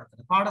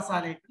கௌரவப்படுத்துறது.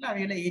 பாடசாலைக்குள்ள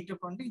அவைகளை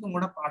ஏற்றுக்கொண்டு இது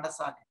கூட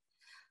பாடசாலை.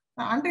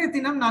 அன்றைய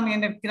தினம் நான்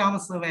என் கிராம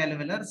சேவை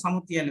அலுவலர்,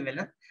 சமுத்தி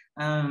அலுவலர்,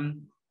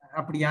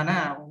 அப்படியான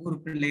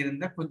ஊருக்குள்ள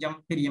இருந்த கொஞ்சம்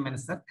பெரிய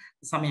மனுஷர்,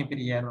 சமய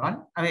பெரியவர்கள்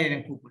அவைகளை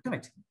கூப்பிட்டு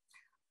வச்சிருந்தோம்.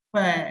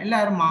 இப்ப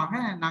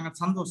எல்லாருமாக நாங்கள்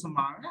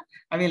சந்தோஷமாக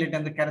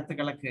அவைகளிட்ட அந்த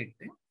கருத்துக்களை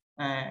கேட்டு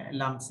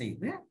எல்லாம்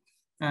செய்து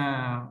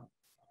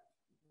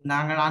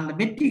நாங்கள் அந்த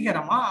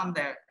வெற்றிகரமா அந்த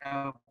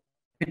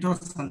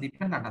பெற்றோர்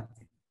சந்திப்பை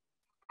நடத்தி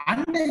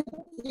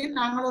அன்றைக்கு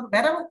நாங்கள் ஒரு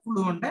வரவு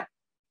குழு கொண்ட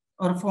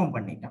ஒரு ஃபார்ம்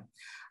பண்ணிட்டோம்.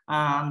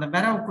 அந்த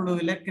வரவு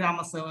குழுவில்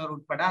கிராம சேவர்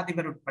உட்பட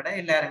அதிபர் உட்பட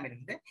எல்லாரும்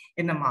இருந்து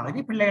என்ன மாதிரி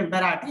பிள்ளைகள்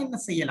வராட்டி என்ன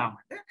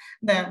செய்யலாம்ட்டு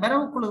இந்த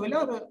வரவு குழுவில்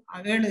ஒரு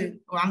 7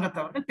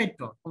 அங்கத்தவர்கள்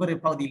பெற்றோர் ஒவ்வொரு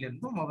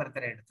பகுதியிலிருந்தும்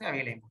ஒவ்வொருத்தரை எடுத்து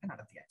அவைகளையும் போட்டு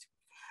நடத்தியாச்சு.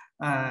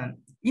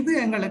 இது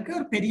எங்களுக்கு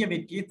ஒரு பெரிய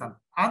வெற்றியை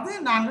தரும். அது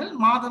நாங்கள்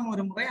மாதம்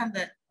ஒரு முறை அந்த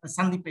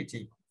சந்திப்பை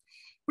செய்வோம்.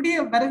 இப்படியே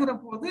வருகிற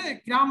போது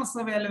கிராம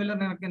சேவை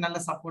அலுவலர் எனக்கு நல்ல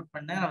சப்போர்ட்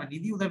பண்ண, அவர்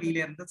நிதி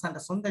உதவியில இருந்து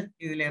அந்த சொந்த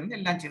இதுல இருந்து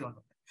எல்லாம் செய்து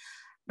கொண்டு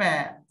இப்ப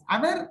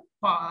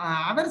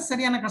அவர்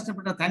சரியான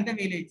கஷ்டப்பட்ட தண்டை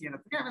வேலையை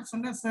செய்யறதுக்கு அவர்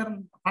சொன்ன சார்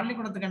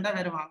பள்ளிக்கூடத்துக்கு கண்டா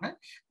வருவாங்க,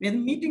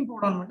 மீட்டிங்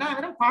போடணும்னா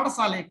அவரும்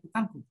பாடசாலைக்கு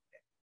தான்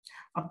கூப்பிட்டார்.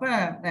 அப்ப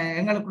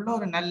எங்களுக்குள்ள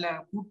ஒரு நல்ல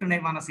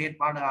கூட்டுணைவான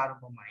செயற்பாடு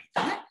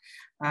ஆரம்பமாயிட்டு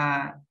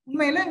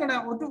உண்மையில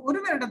எங்களோட ஒரு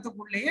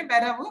வருடத்துக்குள்ளேயே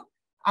வரவு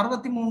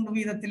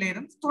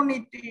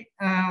 63%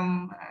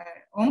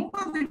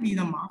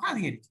 99%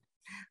 அதிகரிச்சு.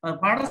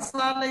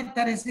 பாடசாலை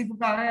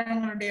தரிசிப்புக்காக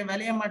எங்களுடைய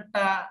வலயமட்ட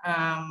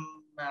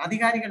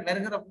அதிகாரிகள்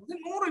வருகிற போது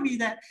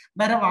 100%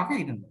 வரவாக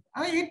இருந்தது.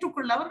 அதை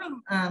ஏற்றுக்கொள்ள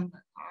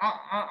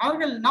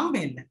அவர்கள் நம்ப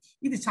இல்லை,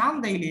 இது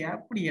சாந்தையிலேயே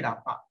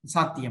அப்படியேடாப்பா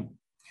சாத்தியம்.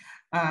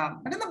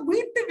 இந்த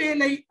வீட்டு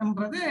வேலை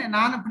என்றது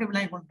நான் எப்படி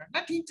விளங்கி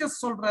கொண்டேன்னா,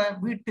 டீச்சர்ஸ் சொல்ற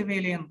வீட்டு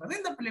வேலை என்றது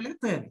இந்த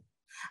பிள்ளைகளுக்கு தேவை.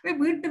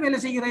 வீட்டு வேலை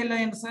செய்கிற இல்லை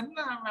என்று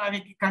சொன்னா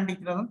அவைக்கு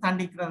கண்டிக்கிறதும்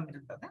தண்டிக்கிறதும்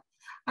இருந்தது.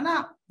 ஆனா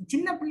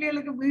சின்ன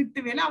பிள்ளைகளுக்கு வீட்டு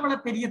வேலை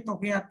அவ்வளவு பெரிய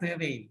தொகையா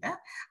தேவையில்லை.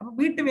 அப்ப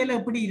வீட்டு வேலை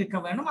எப்படி இருக்க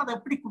வேணும், அதை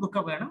எப்படி கொடுக்க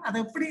வேணும், அதை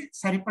எப்படி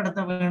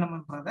சரிப்படுத்த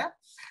வேணும்ன்றத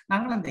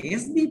நாங்கள் அந்த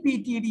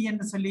SBPTD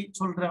என்று சொல்லி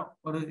சொல்ற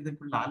ஒரு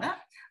இதுக்குள்ளால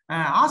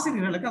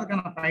ஆசிரியர்களுக்கு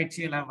அதுக்கான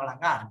பயிற்சிகளை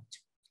வழங்க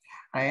ஆரம்பிச்சோம்.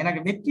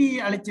 எனக்கு வெற்றி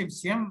அளிச்ச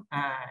விஷயம்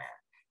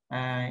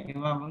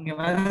இங்க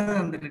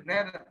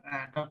வந்திருக்கிற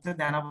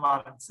டாக்டர்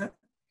தனபாலன் சார்,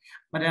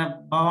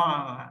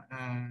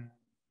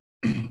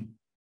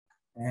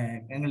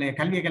 எங்களுடைய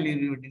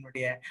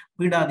கல்வியினுடைய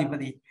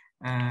பீடாதிபதி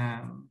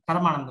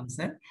பரமானந்தம்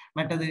சார்,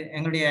 மற்றது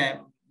எங்களுடைய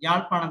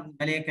யாழ்ப்பாணம்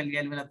வலய கல்வி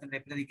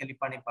அலுவலகத்தினுடைய பிரதி கல்வி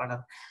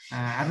பணிப்பாளர்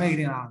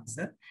அருணகிரிநாதன்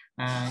சார்,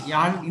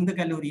 யாழ் இந்து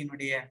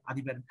கல்லூரியினுடைய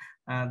அதிபர்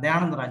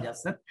தயானந்த ராஜா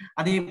சார்,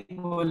 அதே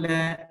போல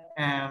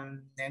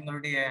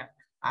எங்களுடைய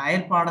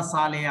அயல்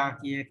பாடசாலை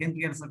ஆகிய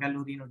கேந்திரிய அரசு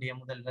கல்லூரியினுடைய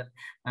முதல்வர்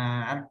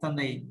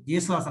அருட்தந்தை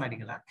ஜேசுவாசன்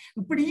அடிகளார்,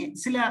 இப்படி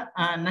சில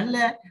நல்ல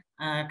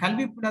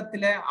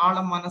கல்விக்கூடத்துல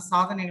ஆழமான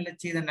சாதனைகளை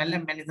செய்த நல்ல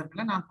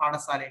மனிதர்களை நான்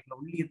பாடசாலைகளை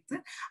உள்ளிருத்து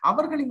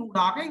அவர்களின்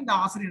ஊடாக இந்த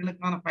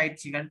ஆசிரியர்களுக்கான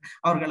பயிற்சிகள்,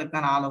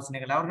 அவர்களுக்கான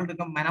ஆலோசனைகள்,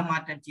 அவர்களுக்கு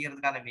மனமாற்றம்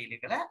செய்யறதுக்கான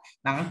வேலைகளை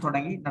நாங்கள்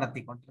தொடங்கி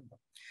நடத்தி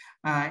கொண்டிருந்தோம்.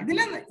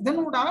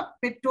 இதனூடாக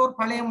பெற்றோர்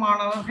பழைய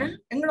மாணவர்கள்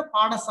எங்களோட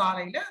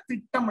பாடசாலையில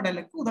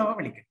திட்டமிடலுக்கு உதவ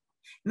வலிக்கணும்.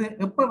 இது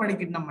எப்ப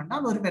வலிக்கணும்னா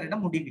ஒரு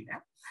வருடம் முடிவில்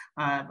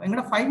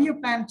எங்களோட 5 year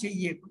பிளான்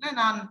செய்யக்குள்ள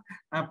நான்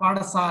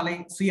பாடசாலை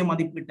சுய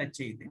மதிப்பீட்டை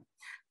செய்து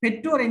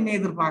பெற்றோர் என்ன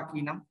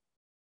எதிர்பார்க்கினோம்,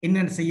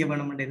 என்ன செய்ய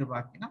வேணும் என்று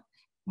எதிர்பார்க்கினோம்,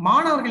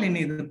 மாணவர்கள் என்ன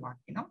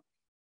எதிர்பார்க்கினோம்,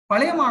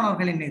 பழைய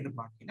மாணவர்கள் என்ன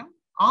எதிர்பார்க்கினோம்,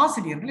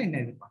 ஆசிரியர்கள் என்ன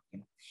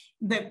எதிர்பார்க்கினோம்,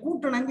 இந்த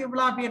கூட்டணங்கு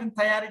இவ்வளவு பேரும்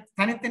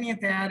தனித்தனியே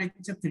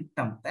தயாரிச்ச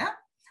திட்டத்தை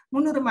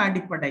முன்னுரிமை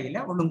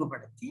அடிப்படையில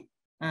ஒழுங்குபடுத்தி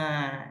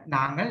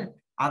நாங்கள்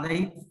அதை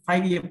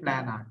 5 year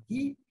பிளான்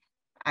ஆக்கி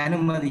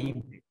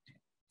அனுமதியும் பெற்று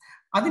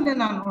அதுல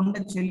நான் ஒன்று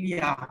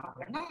சொல்லியாக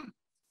வேணும்.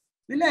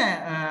 இதுல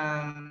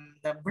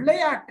இந்த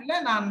விளையாட்டுல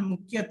நான்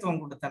முக்கியத்துவம்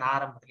கொடுத்தேன்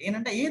ஆரம்பத்தில்.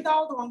 ஏனென்றா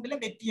ஏதாவது ஒன்றுல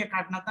வெற்றியை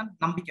காட்டினா தான்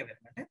நம்பிக்கை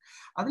வருது.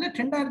 அதுல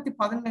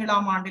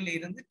 2017ஆம் ஆண்டில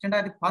இருந்து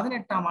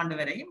 2018ஆம் ஆண்டு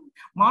வரையும்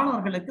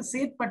மாணவர்களுக்கு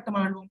செயற்பட்டு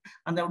மகிழ்வும்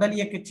அந்த உடல்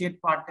இயக்க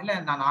செயற்பாட்டுல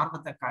நான்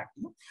ஆர்வத்தை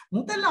காட்டி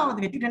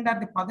முதலாவது வெற்றி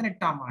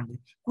 2018ஆம் ஆண்டு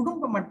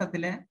குடும்ப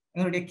மட்டத்துல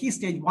எங்களுடைய கீ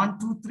ஸ்டேஜ் 1,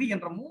 2, 3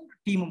 என்ற 3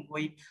 டீமும்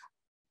போய்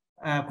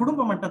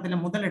குடும்ப மட்டத்துல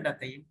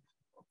முதலிடத்தையும்,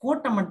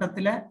 கோட்ட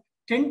மட்டத்துல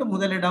 2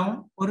 முதலிடமும்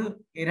 1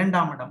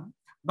 2ஆம் இடம்,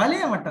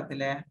 வலய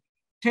மட்டத்துல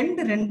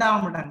 2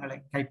 2ஆம் இடங்களை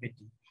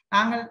கைப்பற்றி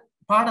நாங்கள்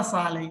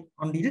பாடசாலை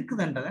ஒன்று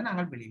இருக்குதுன்றதை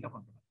நாங்கள் வெளியில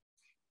கொண்டு வந்தோம்.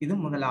 இது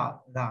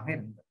முதலாவதாக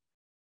இருந்தது.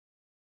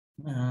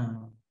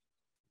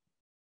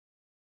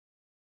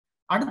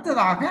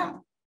 அடுத்ததாக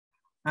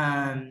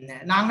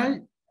நாங்கள்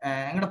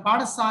எங்களோட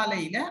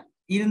பாடசாலையில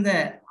இருந்த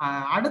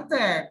அடுத்த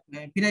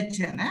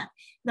பிரச்சனை,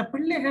 இந்த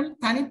பிள்ளைகள்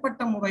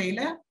தனிப்பட்ட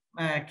முறையில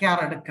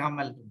கேர்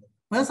எடுக்காமல் இருந்தது.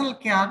 Personal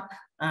care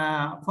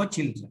for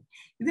children.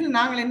 இதில்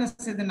நாங்கள் என்ன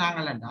செய்து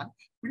நாங்கள் என்றால்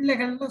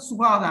பிள்ளைகள்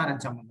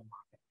சுகாதாரம்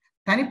சம்பந்தமாக,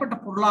 தனிப்பட்ட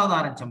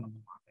பொருளாதாரம்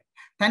சம்பந்தமாக,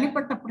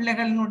 தனிப்பட்ட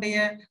பிள்ளைகளினுடைய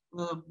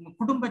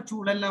குடும்ப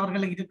சூழல்,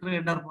 அவர்களுக்கு இருக்கிற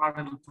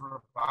இடர்பாடுகள்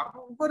தொடர்பாக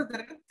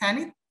ஒவ்வொருத்தருக்கும்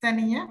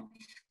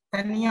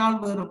தனியால்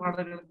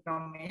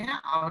வேறுபாடுகளுக்காமே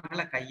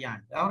அவர்களை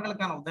கையாண்டு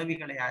அவர்களுக்கான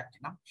உதவிகளை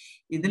ஆற்றினோம்.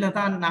 இதுல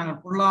தான்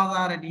நாங்கள்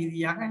பொருளாதார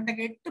ரீதியாக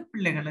இன்றைக்கு 8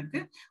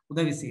 பிள்ளைகளுக்கு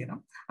உதவி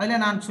செய்யறோம். அதுல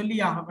நான்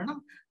சொல்லியாக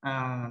வேணும்,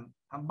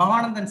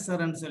 பவானந்தன்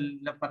சார்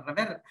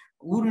சொல்லப்படுறவர்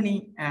ஊருணி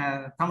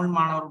தமிழ்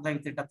மாணவர் உதவி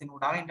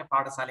திட்டத்தினூடாக இந்த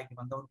பாடசாலைக்கு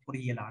வந்த ஒரு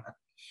பொறியியலாளர்.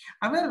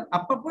 அவர்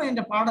அப்பப்போ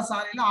இந்த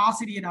பாடசாலையில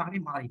ஆசிரியராகவே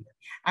மாறினார்.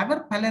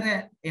 அவர் பலரை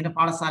இந்த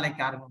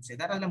பாடசாலைக்கு ஆரம்பம்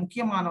செய்தார். அதுல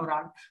முக்கியமான ஒரு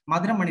ஆள்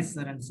மதுரமணி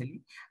சார் சொல்லி,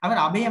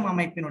 அவர் அபயம்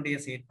அமைப்பினுடைய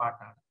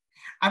செயற்பாட்டாளர்.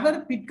 அவர்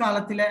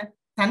பிற்காலத்துல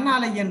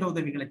தன்னாலை என்ற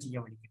உதவிகளை செய்ய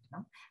வழிகிட்டார்.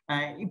 இருக்கணும்.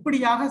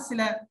 இப்படியாக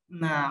சில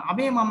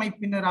அபயம்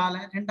அமைப்பினரால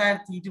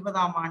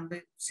 2020ஆம் ஆண்டு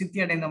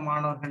சித்தியடைந்த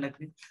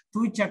மாணவர்களுக்கு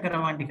துவிச்சக்கர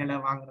வண்டிகளை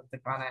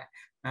வாங்குறதுக்கான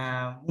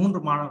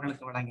 3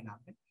 மாணவர்களுக்கு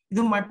வழங்கினார்கள்.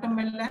 இது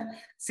மட்டுமல்ல,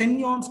 சென்ட்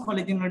ஜான்ஸ்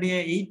காலேஜினுடைய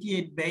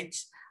 88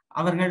 பேட்ச்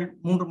அவர்கள்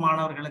 3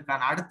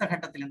 மாணவர்களுக்கான அடுத்த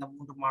கட்டத்தில் இந்த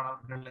 3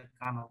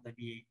 மாணவர்களுக்கான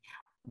உதவியை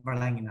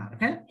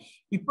வழங்கினார்கள்.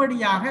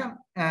 இப்படியாக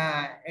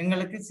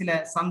எங்களுக்கு சில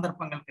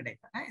சந்தர்ப்பங்கள்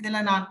கிடைத்தன.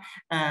 இதுல நான்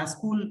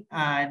ஸ்கூல்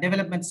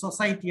டெவலப்மெண்ட்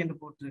சொசைட்டி என்று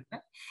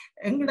போட்டிருக்கேன்.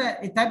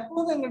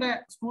 தற்போது எங்களோட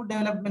ஸ்கூல்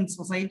டெவலப்மெண்ட்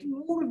சொசைட்டி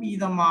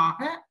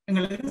 100%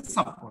 எங்களுக்கு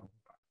சப்போர்ட்.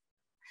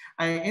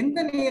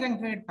 எந்த நேரம்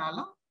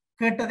கேட்டாலும்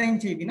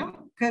கேட்டதையும் செய்வினோம்,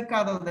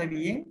 கேட்காத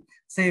உதவியை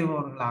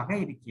செய்பவர்களாக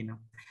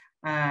இருக்கிறோம்.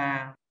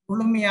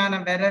 முழுமையான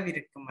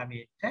வரவிருக்கும்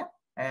அவையற்ற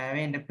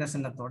வேண்ட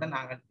பிரசன்னத்தோடு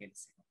நாங்கள்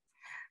பேசுகிறோம்.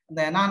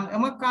 நான்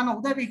எமக்கான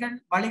உதவிகள்,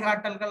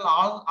 வழிகாட்டல்கள்,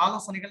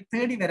 ஆலோசனைகள்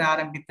தேடி வர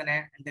ஆரம்பித்தன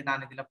என்று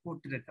நான் இதுல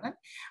போட்டிருக்கிறேன்.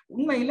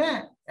 உண்மையில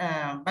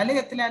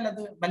வலயத்துல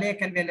அல்லது வலய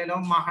கல்வியிலோ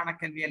மாகாண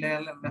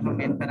கல்வியிலும்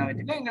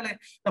என்பனவற்றில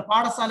எங்களுக்கு இந்த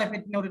பாடசாலை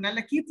பற்றின ஒரு நல்ல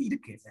கீர்த்தி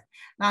இருக்கு.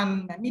 நான்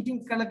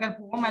மீட்டிங்களுக்கு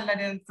போவோம்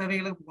அல்லது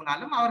சேவைகளுக்கு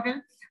போனாலும் அவர்கள்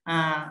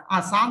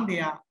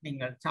சாந்தையா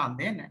நீங்கள்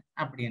சாந்தேன்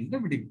அப்படி என்று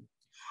விடுவோம்.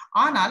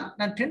 ஆனால்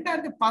நான்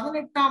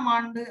 2018ஆம்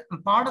ஆண்டு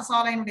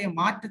பாடசாலையினுடைய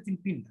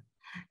மாற்றத்தின் பின்னர்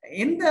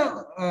எந்த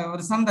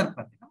ஒரு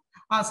சந்தர்ப்பத்திலும்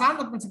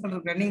சாந்த பிரின்சிபல்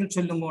இருக்கிற நீங்கள்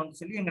சொல்லுங்கன்னு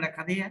சொல்லி எங்களோட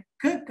கதையை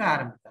கேட்க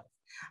ஆரம்பித்தார்.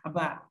 அப்ப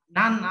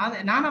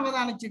நான்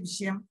அவதானிச்ச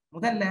விஷயம்,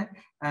 முதல்ல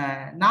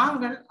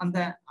நாங்கள் அந்த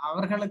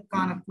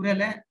அவர்களுக்கான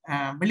குரலை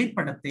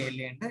வெளிப்படுத்த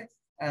இல்லை என்று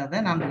அதை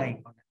நான்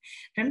விளங்கிக் கொண்டேன்.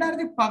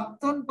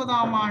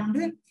 2019ஆம்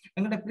ஆண்டு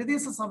எங்களோட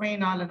பிரதேச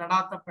சபையினால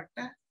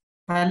நடாத்தப்பட்ட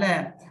பல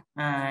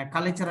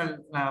கல்ச்சரல்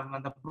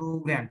அந்த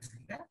ப்ரோக்ராம்ஸ்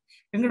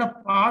எங்களோட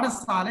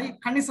பாடசாலை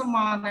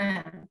கணிசமான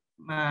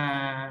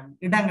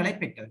இடங்களை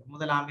பெற்றது.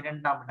 1ஆம்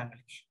 2ஆம்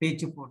இடங்களை,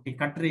 பேச்சு போட்டி,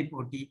 கட்டுரை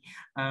போட்டி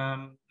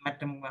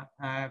மற்றும்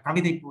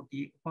கவிதை போட்டி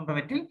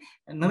போன்றவற்றில்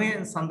நிறைய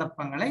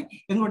சந்தர்ப்பங்களை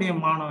எங்களுடைய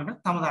மாணவர்கள்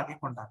தமதாக்கி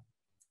கொண்டார்கள்.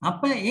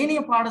 அப்ப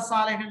ஏனைய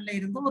பாடசாலைகள்ல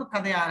இருந்து ஒரு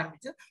கதையை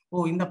ஆரம்பிச்சு,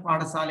 இந்த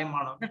பாடசாலை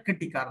மாணவர்கள்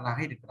கெட்டிக்காரராக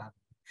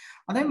இருக்கிறார்கள்.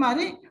 அதே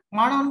மாதிரி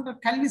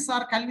மாணவர்கள்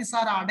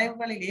கல்விசார்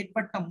அடைவுகளில்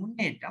ஏற்பட்ட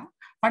முன்னேற்றம்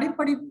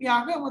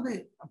படிப்படியாக அது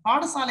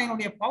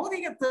பாடசாலையினுடைய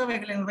பௌதிக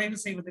தேவைகளை நிறைவு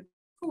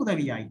செய்வதற்கு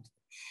உதவியாயிற்று.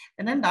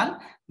 என்னென்றால்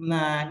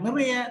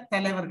நிறைய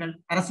தலைவர்கள்,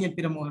 அரசியல்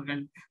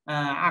பிரமுகர்கள்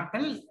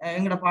ஆக்கள்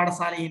எங்களோட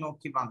பாடசாலையை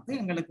நோக்கி வந்து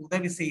எங்களுக்கு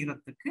உதவி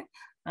செய்யறதுக்கு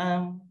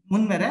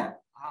முன்வர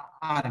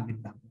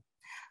ஆரம்பித்தாங்க.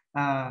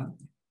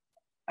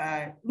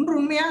 இன்று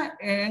உண்மையா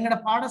எங்களோட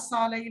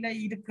பாடசாலையில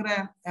இருக்கிற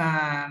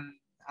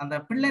அந்த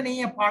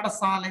பிள்ளைநேய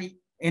பாடசாலை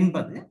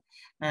என்பது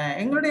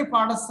எங்களுடைய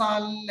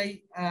பாடசாலை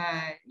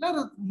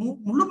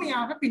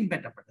முழுமையாக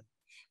பின்பற்றப்பட்டது.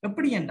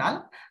 எப்படி என்றால்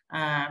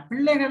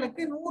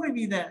பிள்ளைகளுக்கு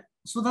 100%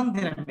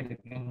 சுதந்திரம்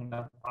இருக்கு எங்களோட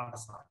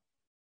பாடசாலை.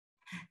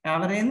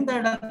 அவர் எந்த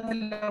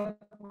இடத்துல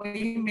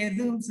போய்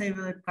எதுவும்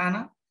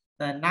செய்வதற்கான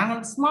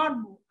நாங்கள் ஸ்மார்ட்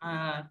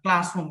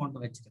கிளாஸ் ரூம்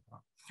ஒன்று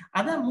வச்சிருக்கிறோம்.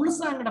 அதை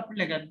முழுசா எங்களோட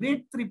பிள்ளைகள்,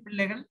 கிரேட் 3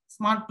 பிள்ளைகள்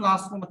ஸ்மார்ட்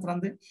கிளாஸ் ரூம்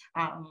திறந்து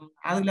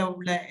அதுல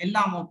உள்ள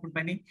எல்லாம் ஓப்பன்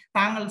பண்ணி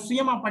தாங்கள்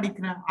சுயமா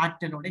படிக்கிற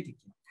ஆற்றலோட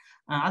இருக்கிறோம்.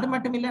 அது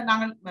மட்டும் இல்ல,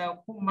 நாங்கள்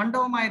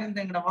மண்டபமா இருந்த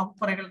எங்களோட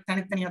வகுப்பறைகள்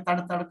தனித்தனியா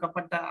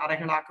தடுத்தடுக்கப்பட்ட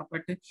அறைகள்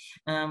ஆக்கப்பட்டு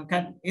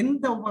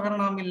எந்த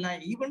உபகரணமும் இல்லை,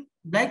 ஈவன்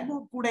பிளாக்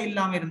போர்ட் கூட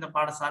இல்லாம இருந்த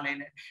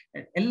பாடசாலையில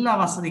எல்லா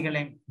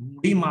வசதிகளையும்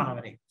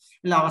முடியுமானவரை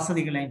எல்லா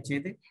வசதிகளையும்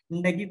செய்து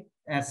இன்றைக்கு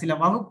சில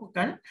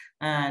வகுப்புகள்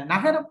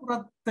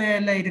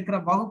நகரப்புறத்துல இருக்கிற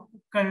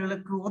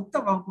வகுப்புகளுக்கு ஒத்த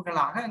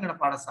வகுப்புகளாக எங்களோட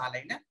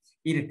பாடசாலையில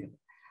இருக்குது.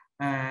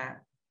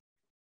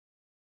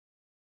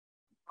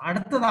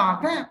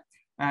 அடுத்ததாக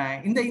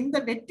இந்த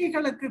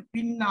வெற்றிகளுக்கு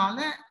பின்னால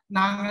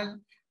நாங்கள்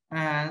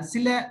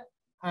சில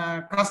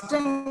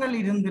கஷ்டங்கள்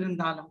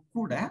இருந்திருந்தாலும்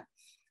கூட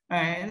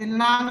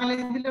நாங்கள்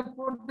இதுல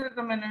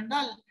போட்டிருக்கோம்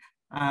என்னென்றால்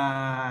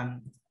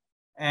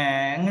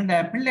எங்களோட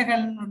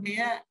பிள்ளைகளுடைய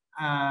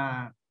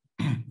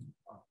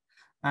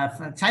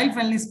சைல்ட்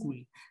ஃப்ரெண்ட்லி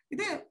ஸ்கூல்.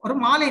 இது ஒரு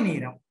மாலை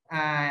நேரம்,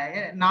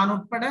 நான்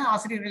உட்பட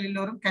ஆசிரியர்கள்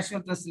எல்லோரும்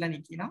கேஷுவல் ட்ரெஸ்ல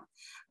நிற்கணும்,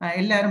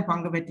 எல்லாரும்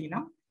பங்கு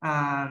பெற்றினோம்.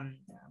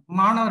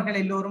 மாணவர்கள்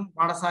எல்லோரும்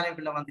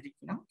பாடசாலைகளில்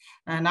வந்திருக்கணும்.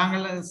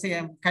 நாங்கள்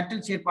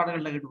கற்றல்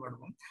செயற்பாடுகளில்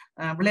ஈடுபடுவோம்,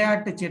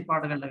 விளையாட்டு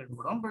செயற்பாடுகளில்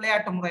ஈடுபடுவோம்,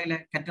 விளையாட்டு முறையில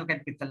கற்றல்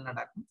கற்பித்தல்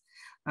நடக்கும்.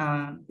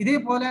 இதே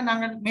போல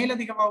நாங்கள்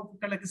மேலதிக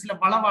வகுப்புகளுக்கு சில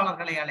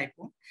வளவாளர்களை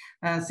அழைப்போம்.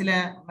 சில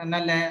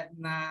நல்ல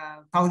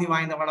தகுதி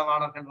வாய்ந்த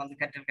வளவாளர்கள் வந்து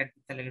கற்றல்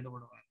கற்பித்தல்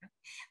ஈடுபடுவாங்க.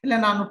 இல்ல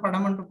நான்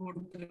படம் ஒன்று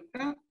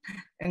கொடுத்திருக்கேன்.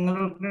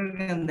 எங்களுக்கு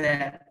இந்த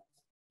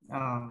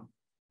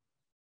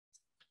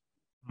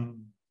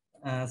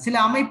சில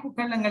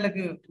அமைப்புகள்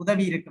எங்களுக்கு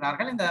உதவி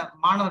இருக்கிறார்கள். இந்த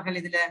மாணவர்கள்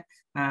இதுல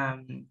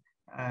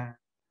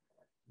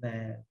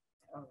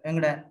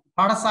எங்களோட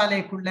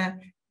பாடசாலைக்குள்ள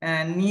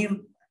நீர்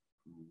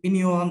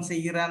விநியோகம்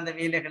செய்கிற அந்த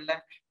வேலைகள்ல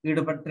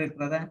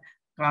ஈடுபட்டிருக்கிறத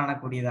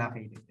காணக்கூடியதாக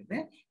இருக்குது.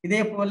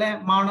 இதே போல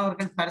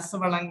மாணவர்கள் பரிசு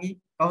வழங்கி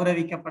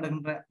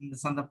கௌரவிக்கப்படுகின்ற இந்த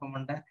சந்தர்ப்பம்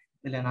என்ற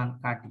இதுல நான்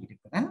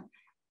காட்டியிருக்கிறேன்.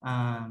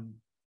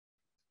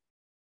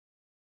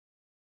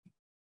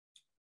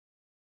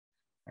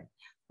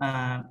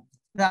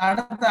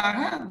 அடுத்ததாக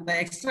இந்த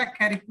எக்ஸ்ட்ரா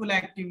கரிக்குலர்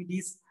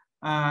ஆக்டிவிட்டிஸ்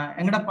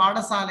எங்களோட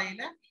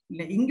பாடசாலையில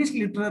இங்கிலீஷ்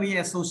லிட்ரரி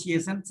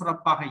அசோசியேஷன்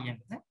சிறப்பாக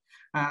இயங்குது.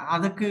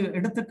 அதுக்கு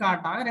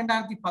எடுத்துக்காட்டாக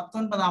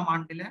 2019ஆம்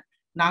ஆண்டுல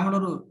நாங்கள்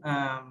ஒரு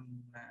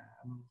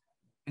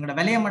எங்களோட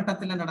வலய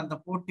மட்டத்தில் நடந்த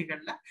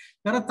போட்டிகள்ல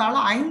ஏறத்தாழ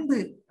 5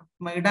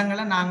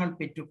 இடங்களை நாங்கள்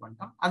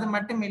பெற்றுக்கொண்டோம். அது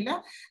மட்டும் இல்ல,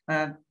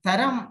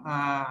 தரம்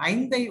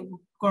 5ஐ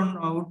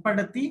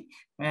உட்படுத்தி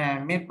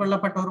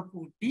மேற்கொள்ளப்பட்ட ஒரு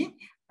போட்டி,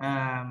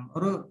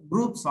 ஒரு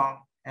குரூப் சாங்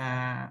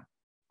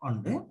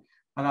உண்டு,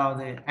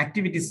 அதாவது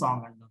ஆக்டிவிட்டி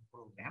சாங்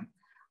ப்ரோக்ராம்.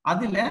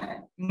 அதுல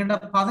எங்களோட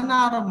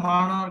 16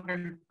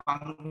 மாணவர்கள்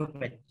பங்கு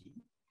பெற்றி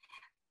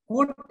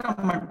கோட்ட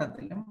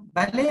மட்டத்திலும்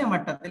வலய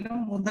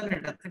மட்டத்திலும்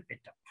முதலிடத்தை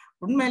பெற்றோம்.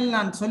 உண்மையில்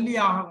நான் சொல்லி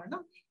ஆக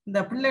வேண்டும், இந்த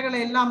பிள்ளைகளை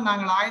எல்லாம்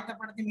நாங்கள்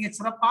ஆயத்தப்படுத்தி மிக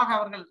சிறப்பாக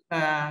அவர்கள்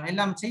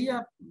எல்லாம் செய்ய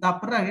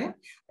பிறகு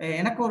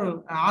எனக்கு ஒரு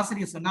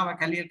ஆசிரியர் சொன்னா,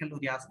 அவர் கல்வியல்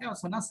கல்லூரி ஆசிரியர்,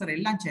 அவர் சொன்னா, சார்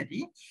எல்லாம் சரி,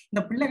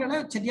 இந்த பிள்ளைகளை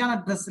சரியான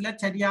ட்ரெஸ்ல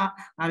சரியா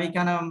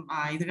அவைக்கான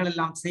இதுகள்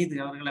எல்லாம் செய்து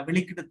அவர்களை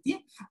வெளிக்கெடுத்தி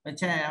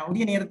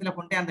உரிய நேரத்துல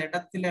கொண்டே அந்த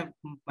இடத்துல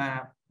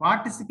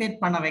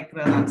பார்ட்டிசிபேட் பண்ண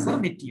வைக்கிறது தான்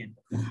சார் வெற்றி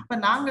என்று. அப்ப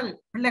நாங்கள்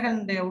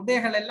பிள்ளைகளுடைய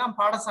உடைகள் எல்லாம்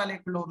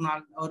பாடசாலைக்குள்ள ஒரு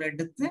நாள்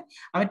எடுத்து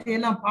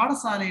அவற்றையெல்லாம்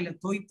பாடசாலையில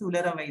தோய்த்து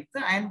உலர வைத்து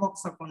அயன்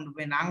பாக்ஸை கொண்டு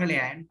போய் நாங்களே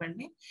அயன்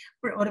பண்ணி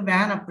ஒரு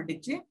வேனை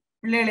பிடிச்சு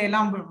பிள்ளைகளை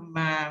எல்லாம்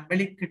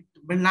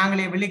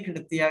நாங்களே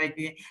வெளிக்கெடுத்து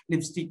அவைக்கு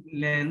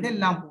லிப்ஸ்டிக்ல இருந்து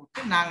எல்லாம்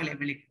போட்டு நாங்களே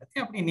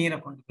வெளிக்கெடுத்து அப்படி நீரை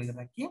கொண்டு போய்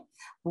இறக்கி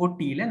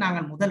போட்டியில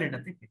நாங்கள்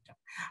முதலிடத்தை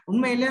பெற்றோம்.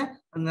 உண்மையில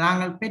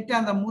நாங்கள் பெற்ற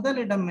அந்த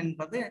முதலிடம்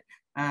என்பது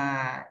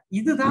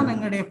இதுதான்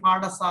எங்களுடைய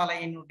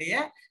பாடசாலையினுடைய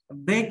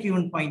பிரேக்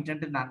ஈவன் பாயிண்ட்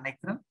என்று நான்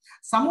நினைக்கிறேன்.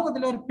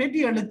 சமூகத்துல ஒரு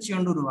பெரிய எழுச்சி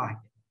ஒன்று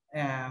உருவாகி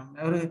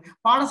ஒரு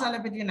பாடசாலை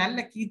பற்றிய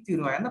நல்ல கீர்த்தி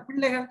உருவாகி அந்த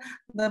பிள்ளைகள்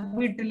இந்த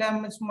வீட்டுல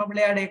சும்மா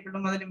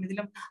விளையாடைகளும் அதிலும்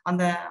இதிலும்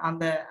அந்த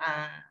அந்த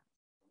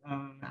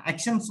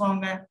ஆக்ஷன்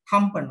சாங்க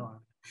ஹம்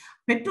பண்ணுவாங்க.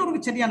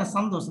 பெற்றோருக்கு சரியான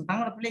சந்தோஷம்,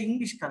 தங்களோட பிள்ளை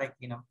இங்கிலீஷ்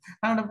கதைக்கணும்,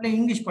 தங்களோட பிள்ளை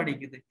இங்கிலீஷ்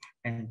படிக்குது.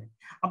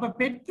 அப்ப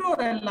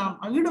பெற்றோர் எல்லாம்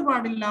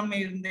ஈடுபாடு இல்லாம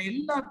இருந்த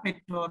எல்லா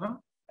பெற்றோரும்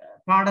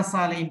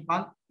பாடசாலையின்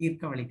பால்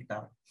ஈர்க்க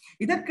வலிக்கிட்டார்கள்.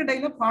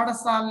 இதற்கிடையில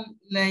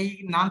பாடசாலை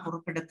நான்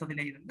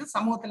பொறுப்பெடுத்ததில இருந்து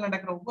சமூகத்தில்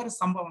நடக்கிற ஒவ்வொரு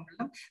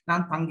சம்பவங்களிலும்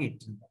நான்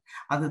பங்கேற்றிருந்தேன்.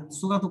 அது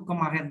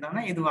சுகதுக்கமாக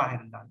இருந்தாலும் எதுவாக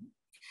இருந்தாலும்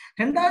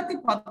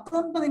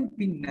 2019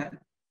 பின்னர்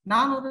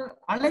நான் ஒரு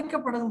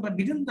அழைக்கப்படுகின்ற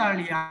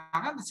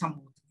விருந்தாளியாக அந்த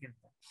சமூகத்துக்கு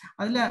இருந்தேன்.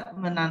 அதுல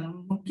நான்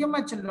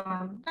முக்கியமா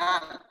சொல்லுவேன்னா,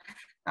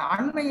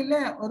 அண்மையில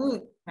ஒரு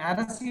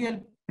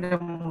அரசியல்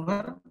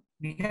பிரமுகர்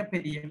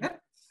மிகப்பெரியவர்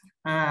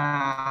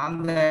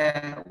அந்த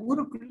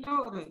ஊருக்குள்ள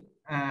ஒரு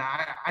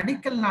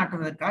அடிக்கல்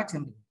நாட்டுவதற்காக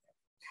சென்றிருக்கார்.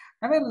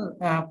 அவர்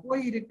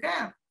போயிருக்க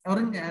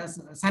ஒரு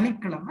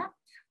சனிக்கிழமை,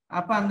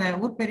 அப்ப அந்த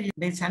ஊர்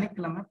பெரிய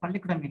சனிக்கிழமை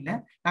பள்ளிக்கூடம் இல்லை,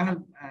 நாங்கள்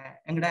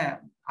எங்கட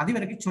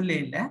அதிபருக்கு சொல்ல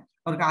இல்லை,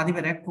 அவருக்கு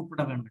அதிபரை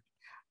கூப்பிட வேண்டும்.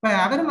 இப்ப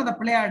அவரும் அந்த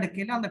பிள்ளையா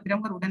எடுக்கையில அந்த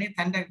பிரமுகர் உடனே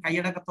தன்னை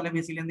கையடக்க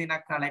தொலைபேசியிலிருந்து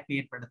எனக்கு அழைப்பு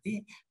ஏற்படுத்தி,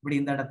 இப்படி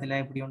இந்த இடத்துல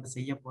இப்படி ஒன்று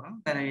செய்ய போறோம்,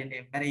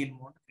 வரையில்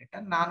மூன்று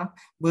கேட்டார். நானும்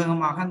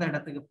வேகமாக அந்த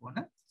இடத்துக்கு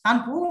போனேன்.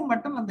 நான் போகும்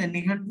மட்டும் அந்த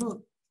நிகழ்வு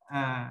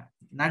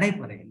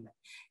நடைபெற இல்லை.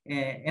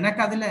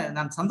 எனக்கு அதுல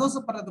நான்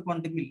சந்தோஷப்படுறதுக்கு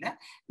ஒன்றும் இல்லை.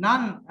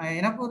 நான்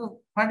எனக்கு ஒரு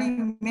படி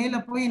மேல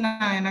போய்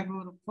எனக்கு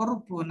ஒரு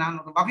பொறுப்பு, நான்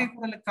ஒரு வகை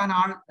குரலுக்கான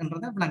ஆள்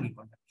என்றதை விளங்கி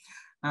கொண்டேன்.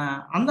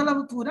 அந்த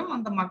அளவு தூரம்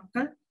அந்த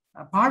மக்கள்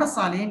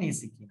பாடசாலையை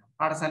நேசிக்கணும்,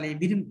 பாடசாலையை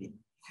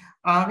விரும்பினோம்.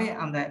 ஆகவே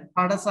அந்த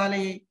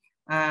பாடசாலையை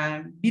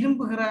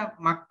விரும்புகிற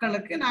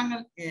மக்களுக்கு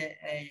நாங்கள்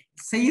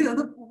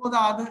செய்தது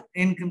போதாது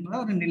என்கின்ற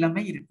ஒரு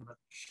நிலைமை இருக்கிறது.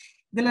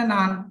 இதுல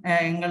நான்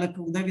எங்களுக்கு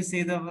உதவி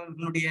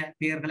செய்தவர்களுடைய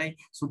பெயர்களை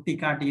சுட்டி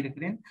காட்டி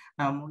இருக்கிறேன்.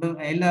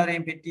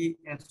 எல்லாரையும் பற்றி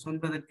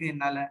சொல்வதற்கு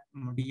என்னால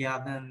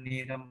முடியாத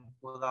நேரம்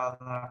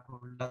போதாதாக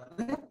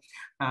உள்ளது.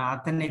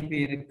 அத்தனை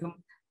பேருக்கும்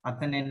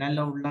அத்தனை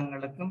நல்ல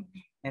உள்ளங்களுக்கும்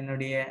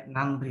என்னுடைய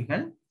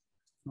நன்றிகள்.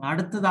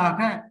 அடுத்ததாக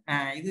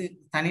இது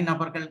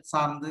தனிநபர்கள்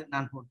சார்ந்து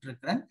நான்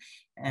போட்டிருக்கிறேன்.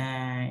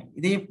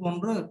 இதே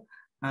போன்று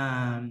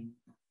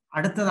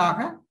அடுத்ததாக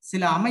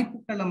சில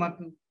அமைப்புகள்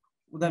நமக்கு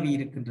உதவி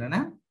இருக்கின்றன.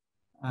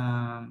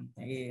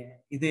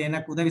 இது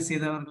எனக்கு உதவி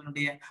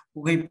செய்தவர்களுடைய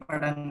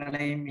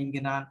புகைப்படங்களையும் இங்கு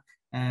நான்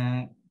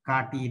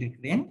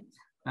காட்டியிருக்கிறேன்.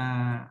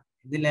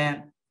 இதுல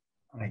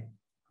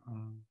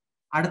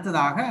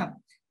அடுத்ததாக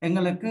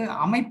எங்களுக்கு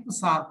அமைப்பு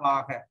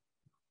சார்பாக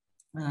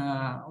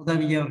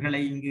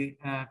உதவியவர்களை இங்கு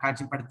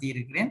காட்சிப்படுத்தி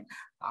இருக்கிறேன்.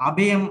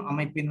 அபயம்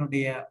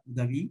அமைப்பினுடைய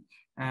உதவி,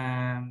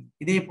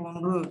 இதே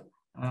போன்று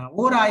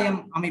ஓராயம்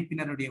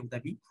அமைப்பினருடைய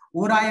உதவி.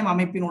 ஓராயம்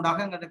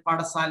அமைப்பினூடாக எங்களுடைய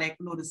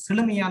பாடசாலைக்குள் ஒரு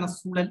செழுமையான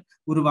சூழல்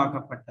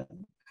உருவாக்கப்பட்டது.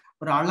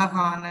 ஒரு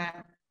அழகான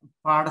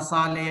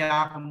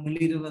பாடசாலையாக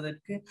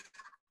மிளிருவதற்கு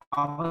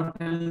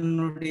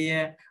அவர்களுடைய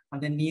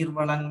அந்த நீர்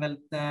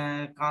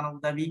வளங்களுக்கான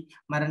உதவி,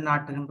 மரம்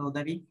நாட்டுகின்ற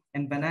உதவி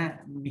என்பன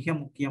மிக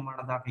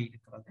முக்கியமானதாக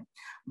இருக்கிறது.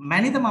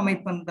 மனிதம்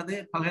அமைப்பு என்பது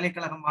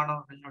பல்கலைக்கழக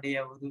மாணவர்களுடைய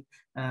ஒரு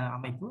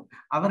அமைப்பு.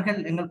 அவர்கள்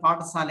எங்கள்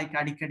பாடசாலைக்கு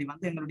அடிக்கடி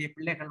வந்து எங்களுடைய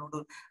பிள்ளைகளோடு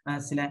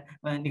சில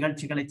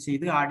நிகழ்ச்சிகளை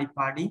செய்து ஆடி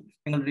பாடி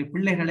எங்களுடைய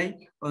பிள்ளைகளை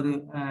ஒரு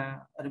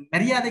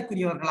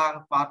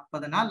மரியாதைக்குரியவர்களாக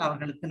பார்ப்பதனால்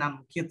அவர்களுக்கு நான்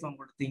முக்கியத்துவம்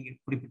கொடுத்து இங்கு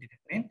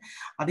குறிப்பிட்டிருக்கிறேன்.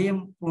 அதே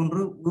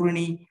போன்று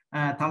ஊரணி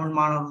தமிழ்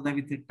மாணவர்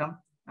உதவி திட்டம்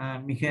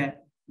மிக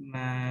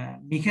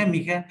மிக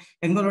மிக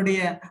எங்களுடைய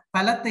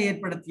பலத்தை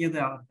ஏற்படுத்தியது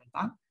அவர்கள்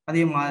தான்.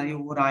 அதே மாதிரி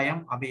ஓராயம்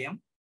அபயம்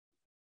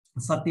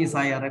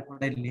சத்யசாய்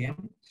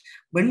அறக்கட்டளையிலும்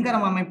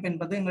வெண்கரம் அமைப்பு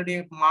என்பது எங்களுடைய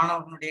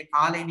மாணவர்களுடைய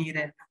காலை நீர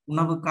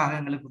உணவுக்காக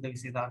எங்களுக்கு உதவி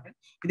செய்தார்கள்.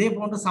 இதே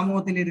போன்று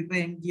சமூகத்தில் இருக்கிற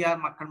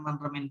எம்ஜிஆர் மக்கள்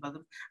மன்றம்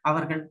என்பதும்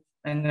அவர்கள்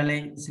எங்களை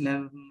சில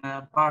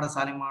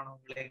பாடசாலை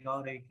மாணவர்களை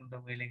கௌரவிக்கின்ற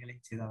வேலைகளை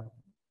செய்தார்கள்.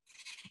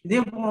 இதே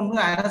போன்று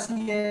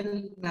அரசியல்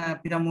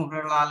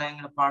பிரமுகர்களால்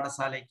எங்கள்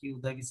பாடசாலைக்கு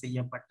உதவி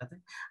செய்யப்பட்டது.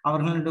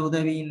 அவர்களுடைய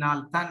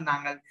உதவியினால் தான்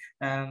நாங்கள்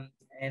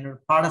என்னுடைய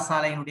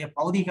பாடசாலையினுடைய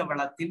பௌதிக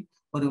வளத்தில்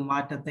ஒரு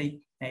மாற்றத்தை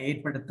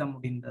ஏற்படுத்த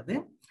முடிந்தது.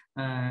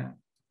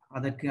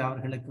 அதற்கு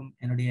அவர்களுக்கும்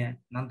என்னுடைய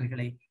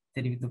நன்றிகளை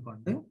தெரிவித்துக்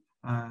கொண்டு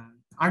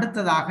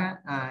அடுத்ததாக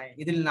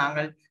இதில்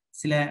நாங்கள்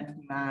சில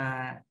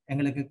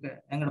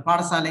எங்களோட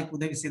பாடசாலைக்கு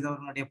உதவி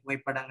செய்தவர்களுடைய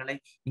புகைப்படங்களை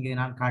இங்கு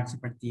நான்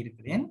காட்சிப்படுத்தி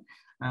இருக்கிறேன்.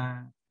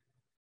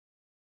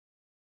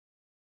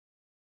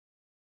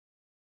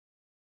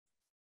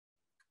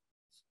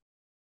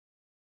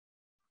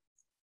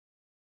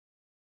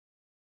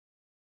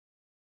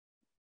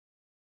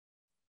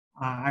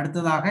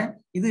 அடுத்ததாக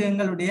இது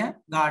எங்களுடைய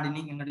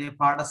கார்டனிங், எங்களுடைய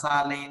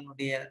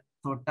பாடசாலையினுடைய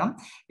தோட்டம்.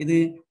 இது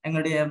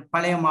எங்களுடைய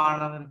பழைய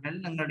மாணவர்கள்,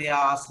 எங்களுடைய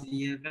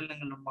ஆசிரியர்கள்,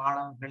 எங்களுடைய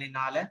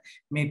மாணவர்களினால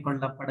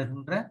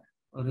மேற்கொள்ளப்படுகின்ற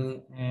ஒரு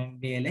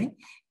வேலை.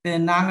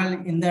 நாங்கள்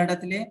இந்த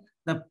இடத்திலே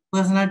இந்த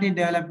பர்சனாலிட்டி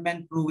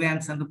டெவலப்மெண்ட்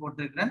ப்ரோக்ராம்ஸ் என்று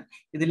போட்டிருக்கிறேன்.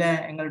 இதுல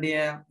எங்களுடைய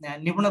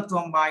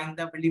நிபுணத்துவம்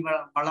வாய்ந்த வெளி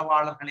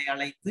வளவாளர்களை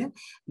அழைத்து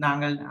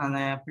நாங்கள் அந்த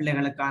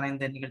பிள்ளைகளுக்கான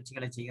இந்த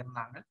நிகழ்ச்சிகளை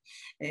செய்கிறாங்க.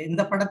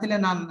 இந்த படத்துல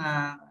நான்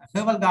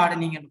ஹெர்பல்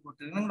கார்டனிங் என்று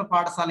போட்டிருக்கேன். எங்களோட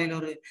பாடசாலையில்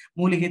ஒரு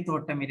மூலிகை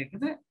தோட்டம்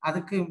இருக்குது.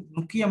 அதுக்கு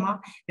முக்கியமா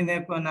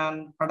இந்த நான்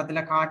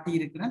படத்துல காட்டி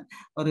இருக்கிறேன்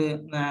ஒரு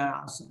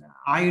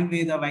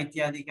ஆயுர்வேத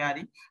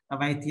வைத்தியாதிகாரி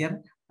வைத்தியர்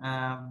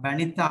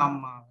வனிதா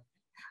அம்மா.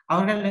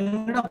 அவர்கள்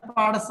எங்களோட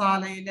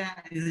பாடசாலையில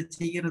இது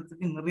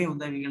செய்யறதுக்கு நிறைய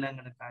உதவிகளை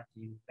எங்களுக்கு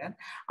காட்டியிருக்கிறார்.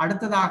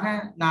 அடுத்ததாக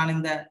நான்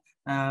இந்த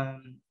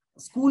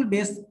school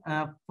paste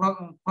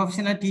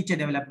professional teacher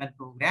development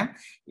programme,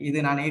 இது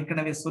நான்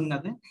ஏற்கனவே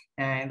சொன்னது.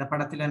 இந்த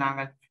படத்துல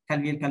நாங்கள்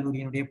கல்வியல்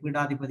கல்லூரியினுடைய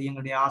பீடாதிபதி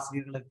எங்களுடைய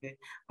ஆசிரியர்களுக்கு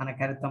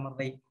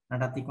கருத்தமர்வை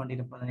நடத்தி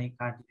கொண்டிருப்பதனை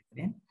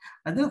காட்டியிருக்கிறேன்.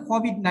 அது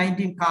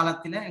COVID-19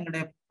 காலத்துல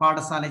எங்களுடைய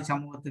பாடசாலை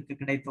சமூகத்துக்கு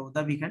கிடைத்த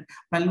உதவிகள்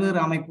பல்வேறு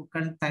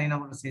அமைப்புகள்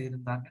தனிநபர்கள்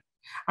செய்திருந்தார்கள்.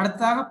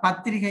 அடுத்ததாக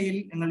பத்திரிகையில்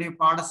எங்களுடைய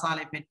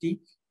பாடசாலை பற்றி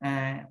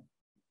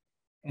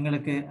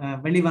எங்களுக்கு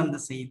வெளிவந்த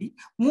செய்தி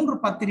 3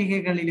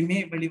 பத்திரிகைகளிலுமே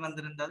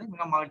வெளிவந்திருந்தது.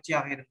 மிக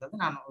மகிழ்ச்சியாக இருந்தது.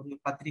 நான் ஒரு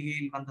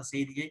பத்திரிகையில் வந்த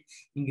செய்தியை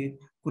இங்கு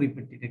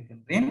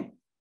குறிப்பிட்டிருக்கின்றேன்.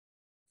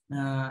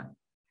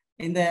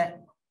 இந்த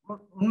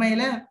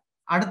உண்மையில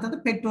அடுத்தது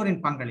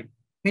பெற்றோரின் பங்களிப்பு.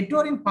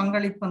 பெற்றோரின்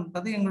பங்களிப்பு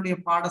என்பது எங்களுடைய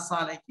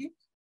பாடசாலைக்கு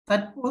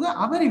தற்போது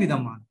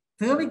அபரிவிதமான,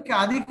 தேவைக்கு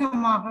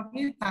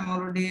அதிகமாகவே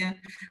தங்களுடைய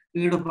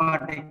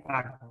ஈடுபாட்டை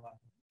காட்டுவார்.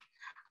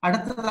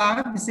 அடுத்ததாக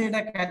விசேட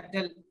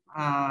கற்றல்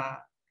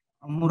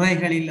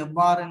முறைகளில்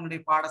எவ்வாறு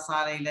எங்களுடைய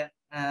பாடசாலையில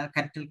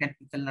கற்றல்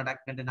கற்பித்தல்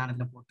நடக்குன்னு நான்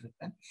இதுல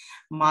போட்டிருக்கேன்.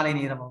 மாலை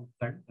நேர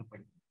வகுப்புகள்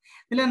எப்படி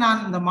இதுல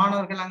நான் இந்த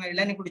மாணவர்கள் அங்க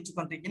இளநீ குடிச்சு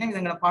கொண்டிருக்கிறேன். இது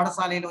எங்களை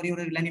பாடசாலையில்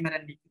ஒரு இளநீ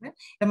மரம் இருக்குது.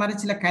 இந்த மாதிரி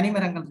சில கனி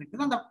மரங்கள்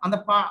இருக்குது.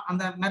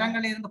 அந்த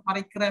மரங்களில் இருந்து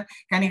பறிக்கிற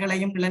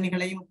கனிகளையும்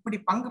இளநிகளையும் இப்படி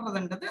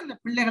பங்குறதுன்றது அந்த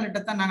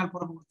பிள்ளைகள்கிட்ட தான் நாங்கள்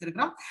பொறுப்பு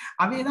கொடுத்திருக்கிறோம்.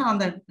 அவையதான்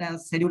அந்த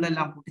ஷெடியூல்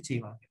எல்லாம் போட்டு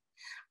செய்வார்கள்.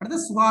 அடுத்து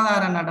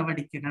சுகாதார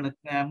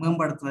நடவடிக்கைகளுக்கு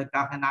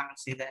மேம்படுத்துவதற்காக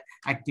நாங்கள் செய்த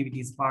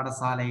ஆக்டிவிட்டிஸ்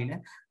பாடசாலையில,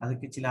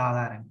 அதுக்கு சில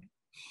ஆதாரங்கள்.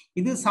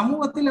 இது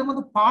சமூகத்தில்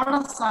எமது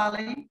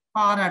பாடசாலை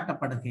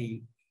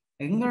பாராட்டப்படுகையில்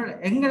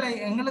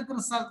எங்களுக்கு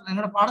ரிசல்ட்,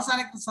 எங்களோட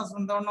பாடசாலைக்கு ரிசல்ட்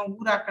வந்தோன்னா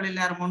ஊராக்கள்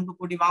எல்லாரும் ஒன்று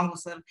கூடி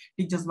வாங்கும் சார்,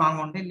 டீச்சர்ஸ்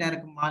வாங்கொண்டு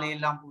எல்லாருக்கும்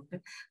மாலையெல்லாம் போட்டு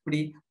இப்படி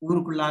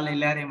ஊருக்குள்ளால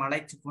எல்லாரையும்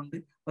அழைச்சு கொண்டு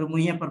ஒரு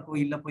முய்யப்பர்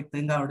கோயில்ல போய்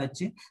தேங்காய்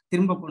உடைச்சு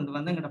திரும்ப கொண்டு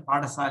வந்து எங்களோட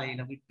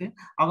பாடசாலையில விட்டு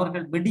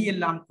அவர்கள்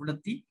வெடியெல்லாம்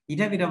கொளுத்தி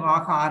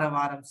இரவிரவாக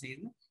ஆரவாரம்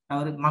செய்து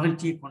அவர்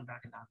மகிழ்ச்சியை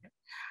கொண்டாடினாங்க.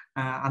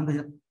 அந்த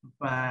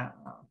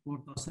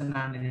போட்டோஸ்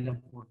நான்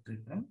இதில்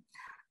போட்டிருக்கிறேன்.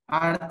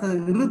 அடுத்தது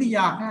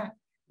இறுதியாக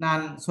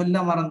நான்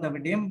சொல்ல மறந்த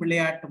விடயம்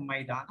விளையாட்டு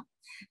மைதானம்.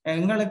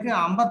 எங்களுக்கு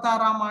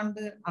 56ஆம்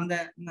ஆண்டு அந்த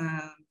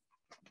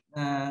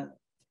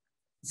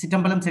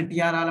சிட்டம்பலம்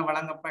செட்டியாரால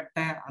வழங்கப்பட்ட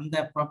அந்த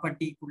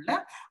ப்ராப்பர்ட்டிக்குள்ள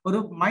ஒரு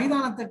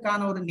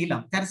மைதானத்துக்கான ஒரு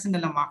நிலம் தரிசு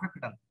நிலமாக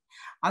கிடந்தது.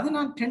 அது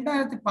நான்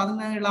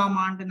 2017ஆம்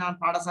ஆண்டு நான்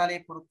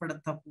பாடசாலையை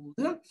பொருட்படுத்த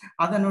போது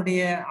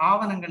அதனுடைய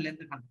ஆவணங்கள்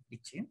என்று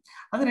கண்டுபிடிச்சு,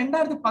 அது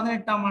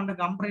 2018ஆம் ஆண்டு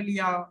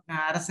அம்ப்ரெலியா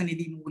அரசு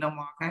நிதி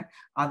மூலமாக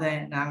அதை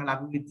நாங்கள்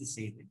அபிவிருத்தி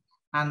செய்து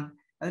நான்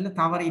அதுல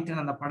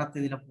தவறிட்டு அந்த படத்தை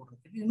இதுல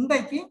போடுறதுக்கு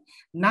இன்றைக்கு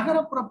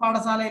நகரப்புற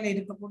பாடசாலையில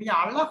இருக்கக்கூடிய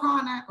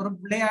அழகான ஒரு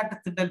விளையாட்டு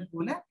திடல்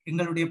போல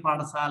எங்களுடைய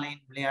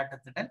பாடசாலையின் விளையாட்டு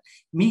திடல்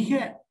மிக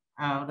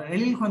ஒரு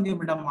எழில்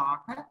கொஞ்சம்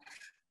இடமாக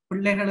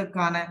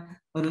பிள்ளைகளுக்கான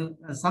ஒரு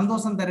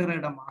சந்தோஷம் தருகிற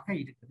இடமாக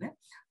இருக்குது.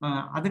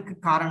 அதுக்கு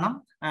காரணம்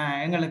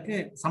எங்களுக்கு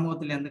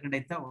சமூகத்திலிருந்து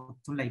கிடைத்த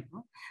ஒத்துழைப்பு.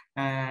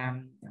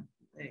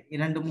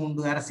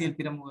 2-3 அரசியல்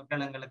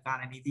பிரமுகர்கள்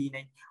எங்களுக்கான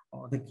நிதியினை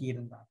ஒதுக்கி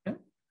இருந்தார்கள்.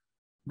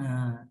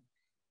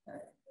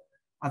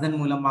 அதன்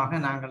மூலமாக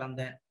நாங்கள்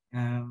அந்த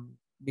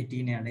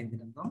வெற்றியினை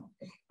அடைந்திருந்தோம்.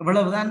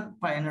 இவ்வளவுதான்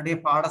என்னுடைய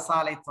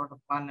பாடசாலை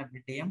தொடர்பான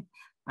விடயம்.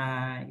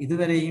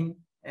 இதுவரையும்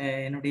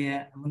என்னுடைய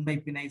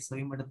முன்வைப்பினை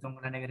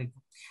செவிமடுத்தவங்கள்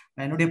அனைவருக்கும்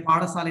என்னுடைய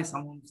பாடசாலை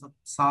சமூகம்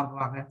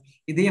சார்பாக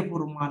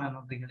இதயபூர்வமான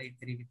நன்றிகளை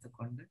தெரிவித்துக்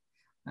கொண்டு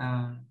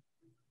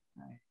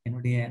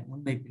என்னுடைய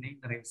முன்வைப்பினை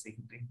நிறைவு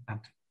செய்கின்றேன்.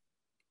 நன்றி.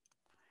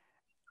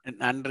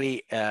 நன்றி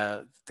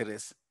திரு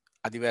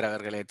அதிபர்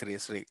அவர்களே. திரு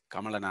ஸ்ரீ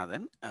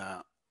கமலநாதன்,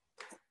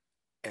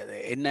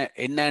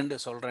 என்னன்னு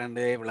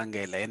சொல்றேன்னு விளங்க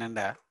இல்லை.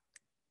 ஏனென்றா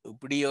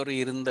இப்படி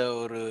இருந்த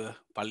ஒரு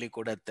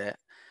பள்ளிக்கூடத்தை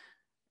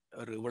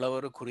இவ்வளவு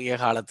ஒரு குறுகிய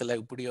காலத்துல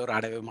இப்படி ஒரு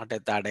அடைவு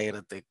மட்டத்தை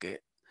அடையிறதுக்கு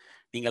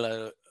நீங்கள்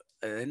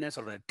என்ன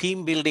சொல்ற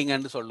டீம்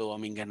பில்டிங்னு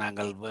சொல்லுவோம். இங்க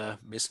நாங்கள்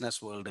பிஸ்னஸ்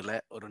வேர்ல்டுல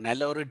ஒரு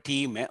நல்ல ஒரு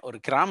டீமை ஒரு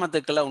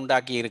கிராமத்துக்குள்ள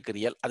உண்டாக்கி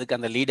இருக்கிறீர்கள். அதுக்கு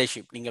அந்த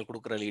லீடர்ஷிப், நீங்கள்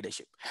கொடுக்குற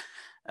லீடர்ஷிப்,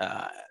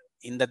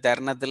 இந்த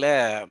தருணத்துல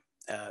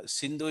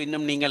சிந்து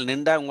இன்னும் நீங்கள்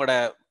நின்றா உங்களோட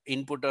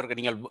இன்புட்டை இருக்க,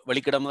 நீங்கள்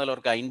வெளிக்கிட முதல்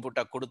ஒரு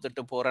இன்புட்டை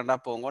கொடுத்துட்டு போறேன்னா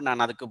போங்க.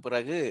 நான் அதுக்கு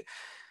பிறகு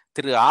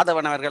திரு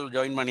ஆதவன் அவர்கள்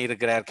ஜாயின் பண்ணி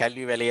இருக்கிறார்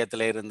கல்வி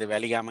வலயத்தில இருந்து,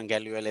 வெளிகாமன்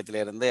கல்வி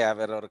வலயத்தில இருந்து.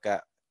 அவர் ஒரு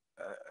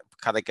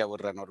கதைக்க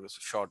விடுறேன் ஒரு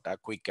ஷார்ட்டா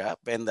குயிக்கா.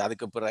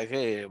 அதுக்கு பிறகு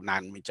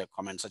நான் மிச்ச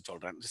கமெண்ட்ஸை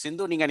சொல்றேன்.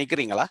 சிந்து, நீங்க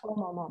நிக்கிறீங்களா?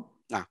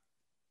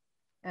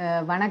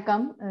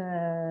 வணக்கம்,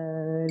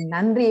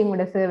 நன்றி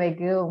உங்களோட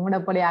சேவைக்கு. உங்களோட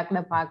போல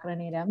ஆக்களை பார்க்குற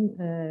நேரம்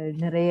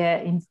நிறைய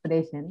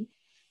இன்ஸ்பிரேஷன்.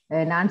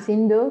 நான்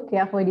சிந்து,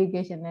 கேர் ஃபார்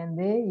எஜுகேஷன்ல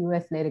இருந்து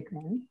யூஎஸ்ல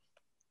இருக்கிறேன்.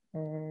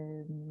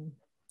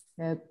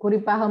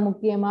 குறிப்பாக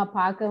முக்கியமா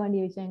பார்க்க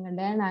வேண்டிய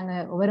விஷயங்கள்ல, நாங்க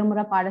ஒவ்வொரு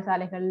முறை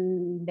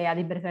பாடசாலைகளுடைய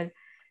அதிபர்கள்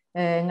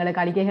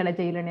எங்களுக்கு அறிக்கைகளை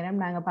செய்கிற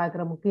நேரம் நாங்க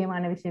பார்க்குற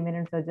முக்கியமான விஷயம்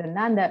என்னன்னு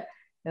சொன்னா, அந்த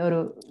ஒரு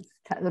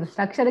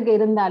ஸ்ட்ரக்சருக்கு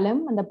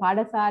இருந்தாலும் அந்த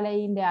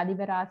பாடசாலையின்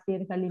அதிபர்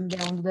ஆசிரியர்களின்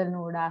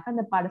உந்துதலூடாக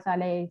அந்த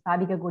பாடசாலையை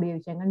சாதிக்கக்கூடிய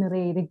விஷயங்கள்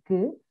நிறைய இருக்கு.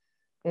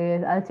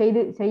 அதை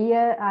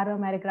செய்ய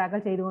ஆர்வமா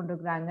இருக்கிறார்கள், செய்து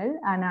கொண்டிருக்கிறாங்க.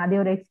 ஆனா அதை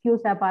ஒரு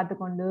எக்ஸ்கியூஸா பார்த்து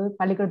கொண்டு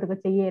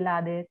பள்ளிக்கூடத்துக்கு செய்ய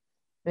இயலாது,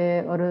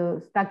 ஒரு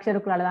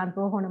ஸ்ட்ரக்சருக்குள்ளதான்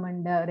போகணும்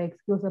என்ற ஒரு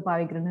எக்ஸ்கியூஸை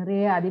பாவிக்கிற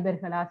நிறைய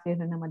அதிபர்கள்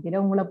ஆசிரியர்கள்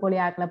மத்தியில உங்களை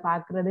போல ஆக்களை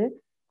பார்க்கறது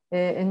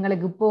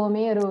எங்களுக்கு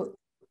இப்பவுமே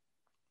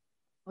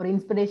ஒரு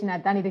இன்ஸ்பிரேஷனா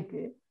தான்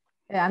இருக்கு.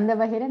 அந்த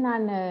வகையில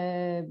நான்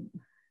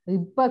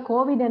இப்ப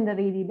கோவிட் என்ற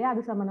ரீதியில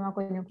அது சம்பந்தமா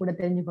கொஞ்சம் கூட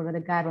தெரிஞ்சு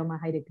கொள்வதற்கு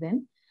ஆர்வமாக இருக்கிறேன்.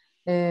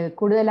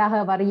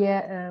 கூடுதலாக வறிய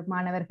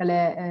மாணவர்களை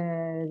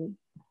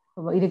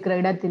இருக்கிற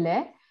இடத்துல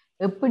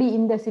எப்படி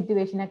இந்த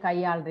சிச்சுவேஷனை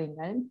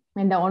கையாளுறீங்க?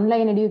 இந்த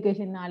ஆன்லைன்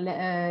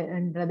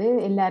எஜுகேஷன்ன்றது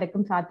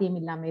எல்லாருக்கும் சாத்தியம்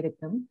இல்லாம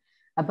இருக்கும்.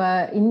 அப்ப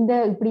இந்த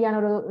இப்படியான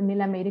ஒரு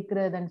நிலைமை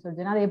இருக்கிறதுன்னு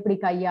சொல்லிச்சுன்னா அதை எப்படி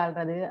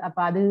கையாளுறது?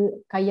 அப்ப அது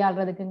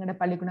கையாளுறதுக்குங்கிற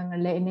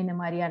பள்ளிக்கூடங்கள்ல என்னென்ன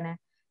மாதிரியான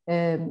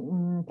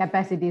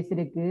கெப்பாசிட்டிஸ்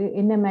இருக்கு,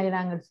 என்ன மாதிரி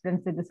நாங்கள்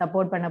ஸ்டூடெண்ட்ஸுக்கு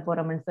சப்போர்ட் பண்ண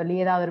போறோம்னு சொல்லி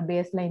ஏதாவது ஒரு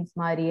பேஸ் லைன்ஸ்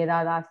மாதிரி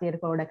ஏதாவது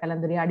ஆசிரியர்களோட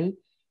கலந்துரையாடி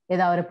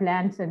ஏதாவது ஒரு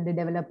பிளான்ஸ் வந்து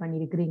டெவலப்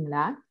பண்ணி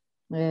இருக்கிறீங்களா?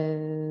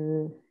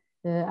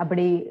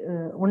 அப்படி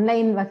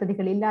ஆன்லைன்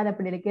வசதிகள் இல்லாத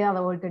பிள்ளைகளுக்கு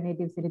அதை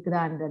ஆல்டர்னேட்டிவ்ஸ்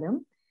இருக்குதான்றதும்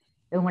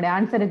உங்களுடைய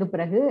ஆன்சருக்கு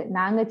பிறகு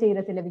நாங்க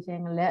செய்யற சில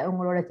விஷயங்கள்ல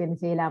உங்களோட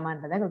சேர்ந்து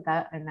செய்யலாமான்றதை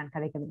நான்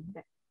கதைக்க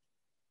விரும்புகிறேன்.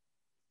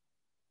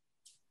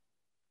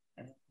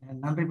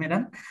 நன்றி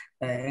மேடம்.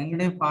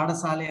 எங்களுடைய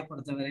பாடசாலையை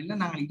பொறுத்தவரையில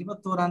நாங்கள்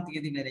 21ஆம்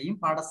தேதி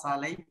வரையும்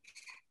பாடசாலை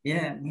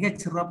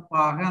மிகச்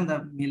சிறப்பாக அந்த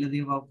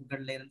மேலதிக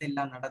வகுப்புகள்ல இருந்து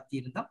எல்லாம் நடத்தி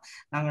இருந்தோம்.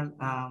 நாங்கள்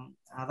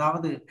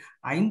அதாவது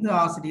 5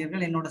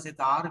 ஆசிரியர்கள் என்னோட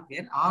சேர்த்து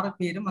 6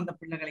 பேரும் அந்த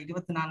பிள்ளைகளை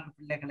 24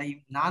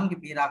 பிள்ளைகளையும் 4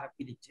 பேராக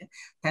பிரிச்சு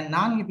தன்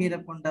 4 பேரை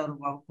கொண்ட ஒரு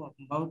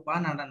வகுப்பா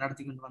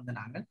நடத்தி கொண்டு வந்த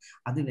நாங்கள்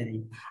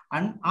அதுவரையும்.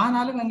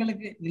 ஆனாலும்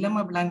எங்களுக்கு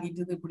நிலைமை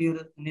விளங்கிட்டு இப்படி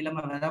ஒரு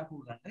நிலைமை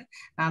வரப்போகுது.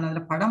 நான்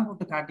அதுல படம்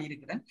போட்டு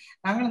காட்டியிருக்கிறேன்.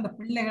 நாங்கள் அந்த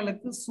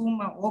பிள்ளைகளுக்கு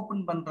சூம்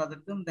ஓபன்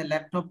பண்றதுக்கு இந்த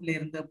லேப்டாப்ல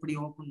இருந்து எப்படி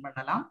ஓபன்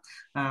பண்ணலாம்,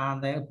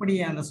 அந்த எப்படி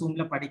அந்த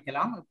சூம்ல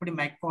படிக்கலாம், எப்படி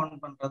மைக் ஆன்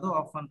பண்றது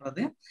ஆஃப்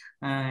பண்றது,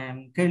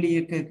 கேள்வி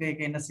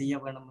கேட்க என்ன செய்ய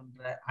வேணும் என்ற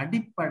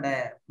அடிப்படை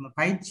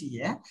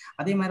பயிற்சியை,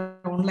 அதே மாதிரி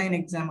ஆன்லைன்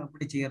எக்ஸாம்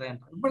எப்படி செய்யறேன்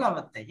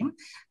இவ்வளவத்தையும்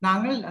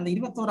நாங்கள் அந்த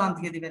 21ஆம்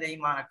தேதி வரை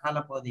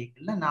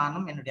காலப்பகுதிகளில்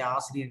நானும் என்னுடைய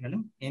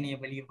ஆசிரியர்களும் ஏனைய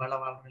வெளி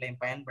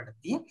வளவாளர்களையும்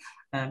பயன்படுத்தி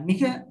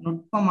மிக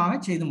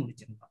நுட்பமாக செய்து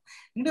முடிச்சிருந்தோம்.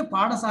 இந்த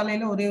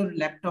பாடசாலையில ஒரே ஒரு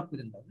லேப்டாப்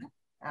இருந்தது.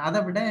 அதை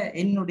விட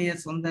என்னுடைய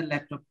சொந்த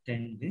லேப்டாப்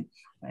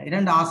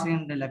 2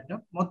 ஆசிரியர்களுடைய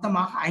லேப்டாப்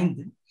மொத்தமாக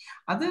 5.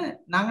 அது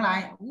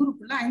நாங்கள்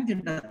ஊருக்குள்ள 5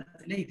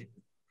 இடத்துல இருக்கு.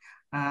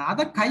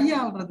 அதை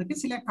கையாளுறதுக்கு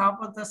சில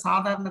காப்பத்த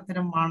சாதாரண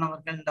திறம்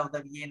மாணவர்கள்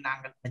உதவியை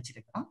நாங்கள்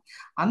வச்சிருக்கிறோம்.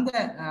 அந்த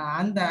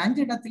 5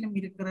 இடத்திலும்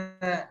இருக்கிற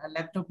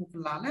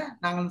லேப்டாப்புக்குள்ளால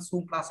நாங்கள்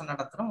ஜூம் கிளாஸ்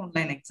நடத்துறோம்,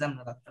 ஆன்லைன் எக்ஸாம்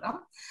நடத்துறோம்.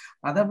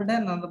 அதை விட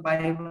நாங்கள்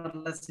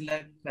பைபிள்ல சில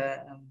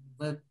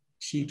ஒர்க்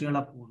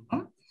ஷீட்டுகளை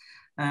போடுறோம்.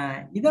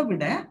 இதை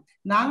விட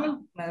நாங்கள்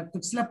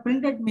சில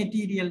பிரிண்டட்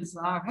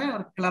மெட்டீரியல்ஸாக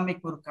ஒரு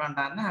கிழமைக்கு ஒரு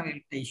காண்டான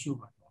அவர்கள்ட்ட இஷ்யூ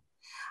பண்ணுவோம்.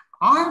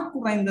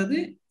 குறைந்தது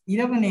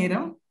இரவு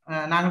நேரம்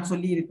நாங்கள்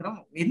சொல்லி இருக்கிறோம்,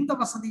 எந்த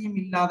வசதியும்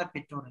இல்லாத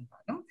பெற்றோர்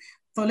என்றாலும்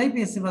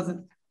தொலைபேசி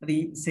வசதி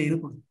செய்து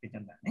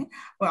கொடுத்துட்டாங்க.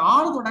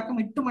 6 தொடக்கம்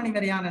 8 மணி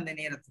வரையான அந்த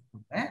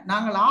நேரத்துக்குள்ள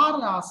நாங்கள்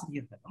 6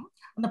 ஆசிரியர்களும்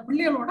அந்த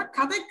பிள்ளைகளோட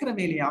கதைக்கிற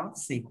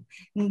வேலையாவது செய்வோம்.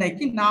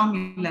 இன்றைக்கு நாம்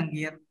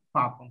இலங்கையர்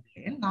பார்ப்போம்,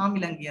 பிள்ளைகள் நாம்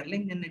இலங்கையர்ல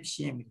என்ன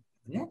விஷயம்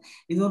இருக்குது,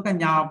 இது ஒரு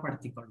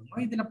ஞாபகப்படுத்திக் கொள்ளுங்க,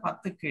 இதுல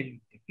 10 கேள்வி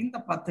இருக்கு, இந்த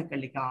 10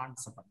 கேள்விக்கு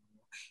ஆன்சர் பண்ணுவோம்,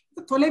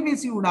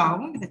 தொலைபேசி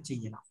ஊடாகவும் இதை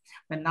செய்யலாம்.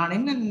 நான்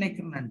என்ன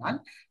நினைக்கிறேன் என்றால்,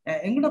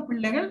 எங்களோட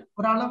பிள்ளைகள்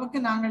ஓரளவுக்கு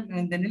நாங்கள்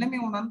இந்த நிலைமை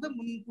உணர்ந்து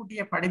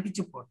முன்கூட்டியே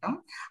படிப்பிச்சு போட்டோம்.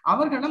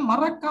 அவர்களை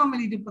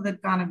மறக்காமல்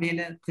இருப்பதற்கான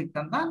வேலை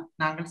திட்டம் தான்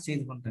நாங்கள்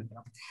செய்து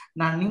கொண்டிருக்கிறோம்.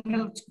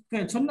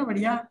 நீங்கள்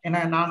சொன்னபடியா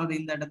நான் ஒரு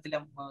இந்த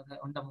இடத்துல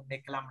ஒன்றை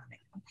முன்வைக்கலாம்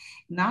நினைக்கிறேன்.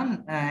 நான்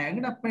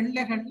எங்களோட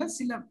பிள்ளைகள்ல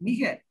சில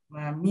மிக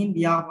மீன்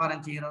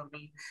வியாபாரம்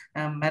செய்கிறவர்கள்,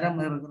 மரம்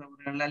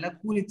ஏறுகிறவர்கள், அல்ல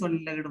கூலி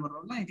தொழில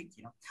ஈடுபடுறவர்கள்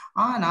இருக்கிறோம்.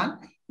 ஆனால்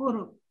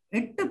ஒரு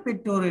 8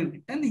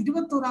 பெற்றோர்கிட்ட இந்த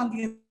 21ஆம்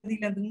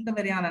தேதியில இந்த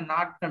வரையான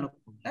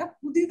நாட்களுக்குள்ள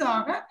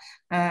புதிதாக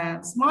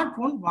ஸ்மார்ட்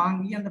போன்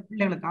வாங்கி அந்த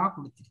பிள்ளைகளுக்காக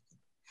கொடுத்திருக்கு.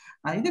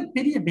 இது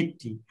பெரிய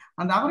வெற்றி.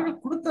 அந்த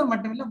அவர்கள் கொடுத்தது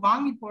மட்டுமில்லை,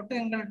 வாங்கி போட்டு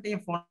எங்கள்கிட்டயே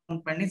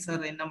போன் பண்ணி,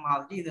 சார் என்ன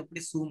மாதிரி இது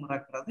எப்படி சூம்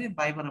இறக்குறது,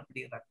 பைபர்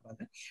எப்படி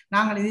இறக்குறது,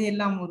 நாங்கள்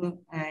இதையெல்லாம் ஒரு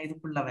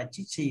இதுக்குள்ள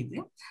வச்சு செய்து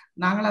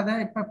நாங்கள் அதை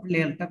இப்ப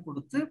பிள்ளைகள்கிட்ட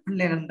கொடுத்து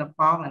பிள்ளைகளோட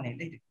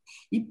பாவனையில இருக்கு.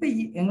 இப்ப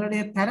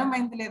எங்களுடைய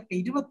தரமைந்தில இருக்க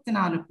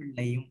 24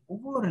 பிள்ளையும்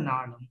ஒவ்வொரு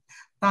நாளும்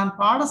தான்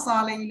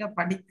பாடசாலையில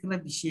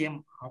படிக்கிற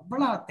விஷயம்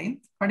அவ்வளோத்தையும்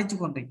படிச்சு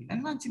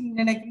கொண்டிருக்கிறேன். நான்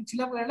நினைக்கிறேன்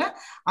சில வேளை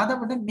அதை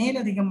விட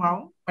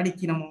மேலதிகமாகவும்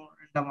படிக்கணுமோ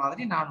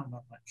மாதிரி நான்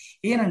உணர்றேன்.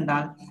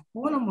 ஏனென்றால்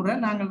போன முறை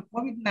நாங்கள்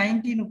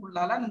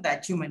COVID-19க்குள்ளால இந்த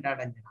அச்சீவ்மெண்ட்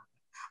அடைஞ்சினாங்க.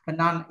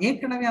 நான்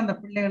ஏற்கனவே அந்த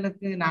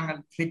பிள்ளைகளுக்கு நாங்கள்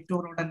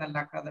பெற்றோரோட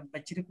நல்லா கதை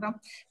வச்சிருக்கிறோம்.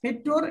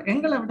 பெற்றோர்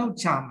எங்களை விட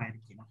உற்சாகமா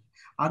இருக்கிறோம்.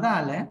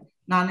 அதால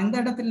நான் இந்த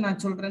இடத்துல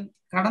நான் சொல்றேன்,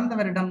 கடந்த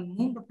வருடம்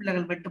 3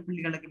 பிள்ளைகள் வெட்டு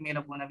புள்ளிகளுக்கு மேல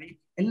போனவை,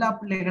 எல்லா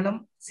பிள்ளைகளும்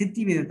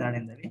சித்தி விதத்தை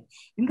அடைந்தவை.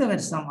 இந்த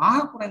வருஷம் ஆக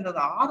குறைந்தது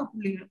 6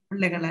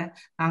 பிள்ளைகளை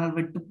நாங்கள்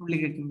வெட்டு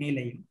புள்ளிகளுக்கு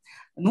மேலேயும்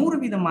 100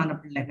 விதமான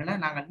பிள்ளைகளை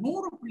நாங்கள்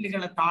 100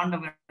 புள்ளிகளை தாண்ட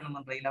வேண்டும்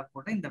என்ற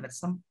இலக்கோட இந்த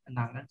வருஷம்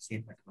நாங்கள்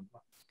செயல்பட்டு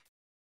கொண்டோம்.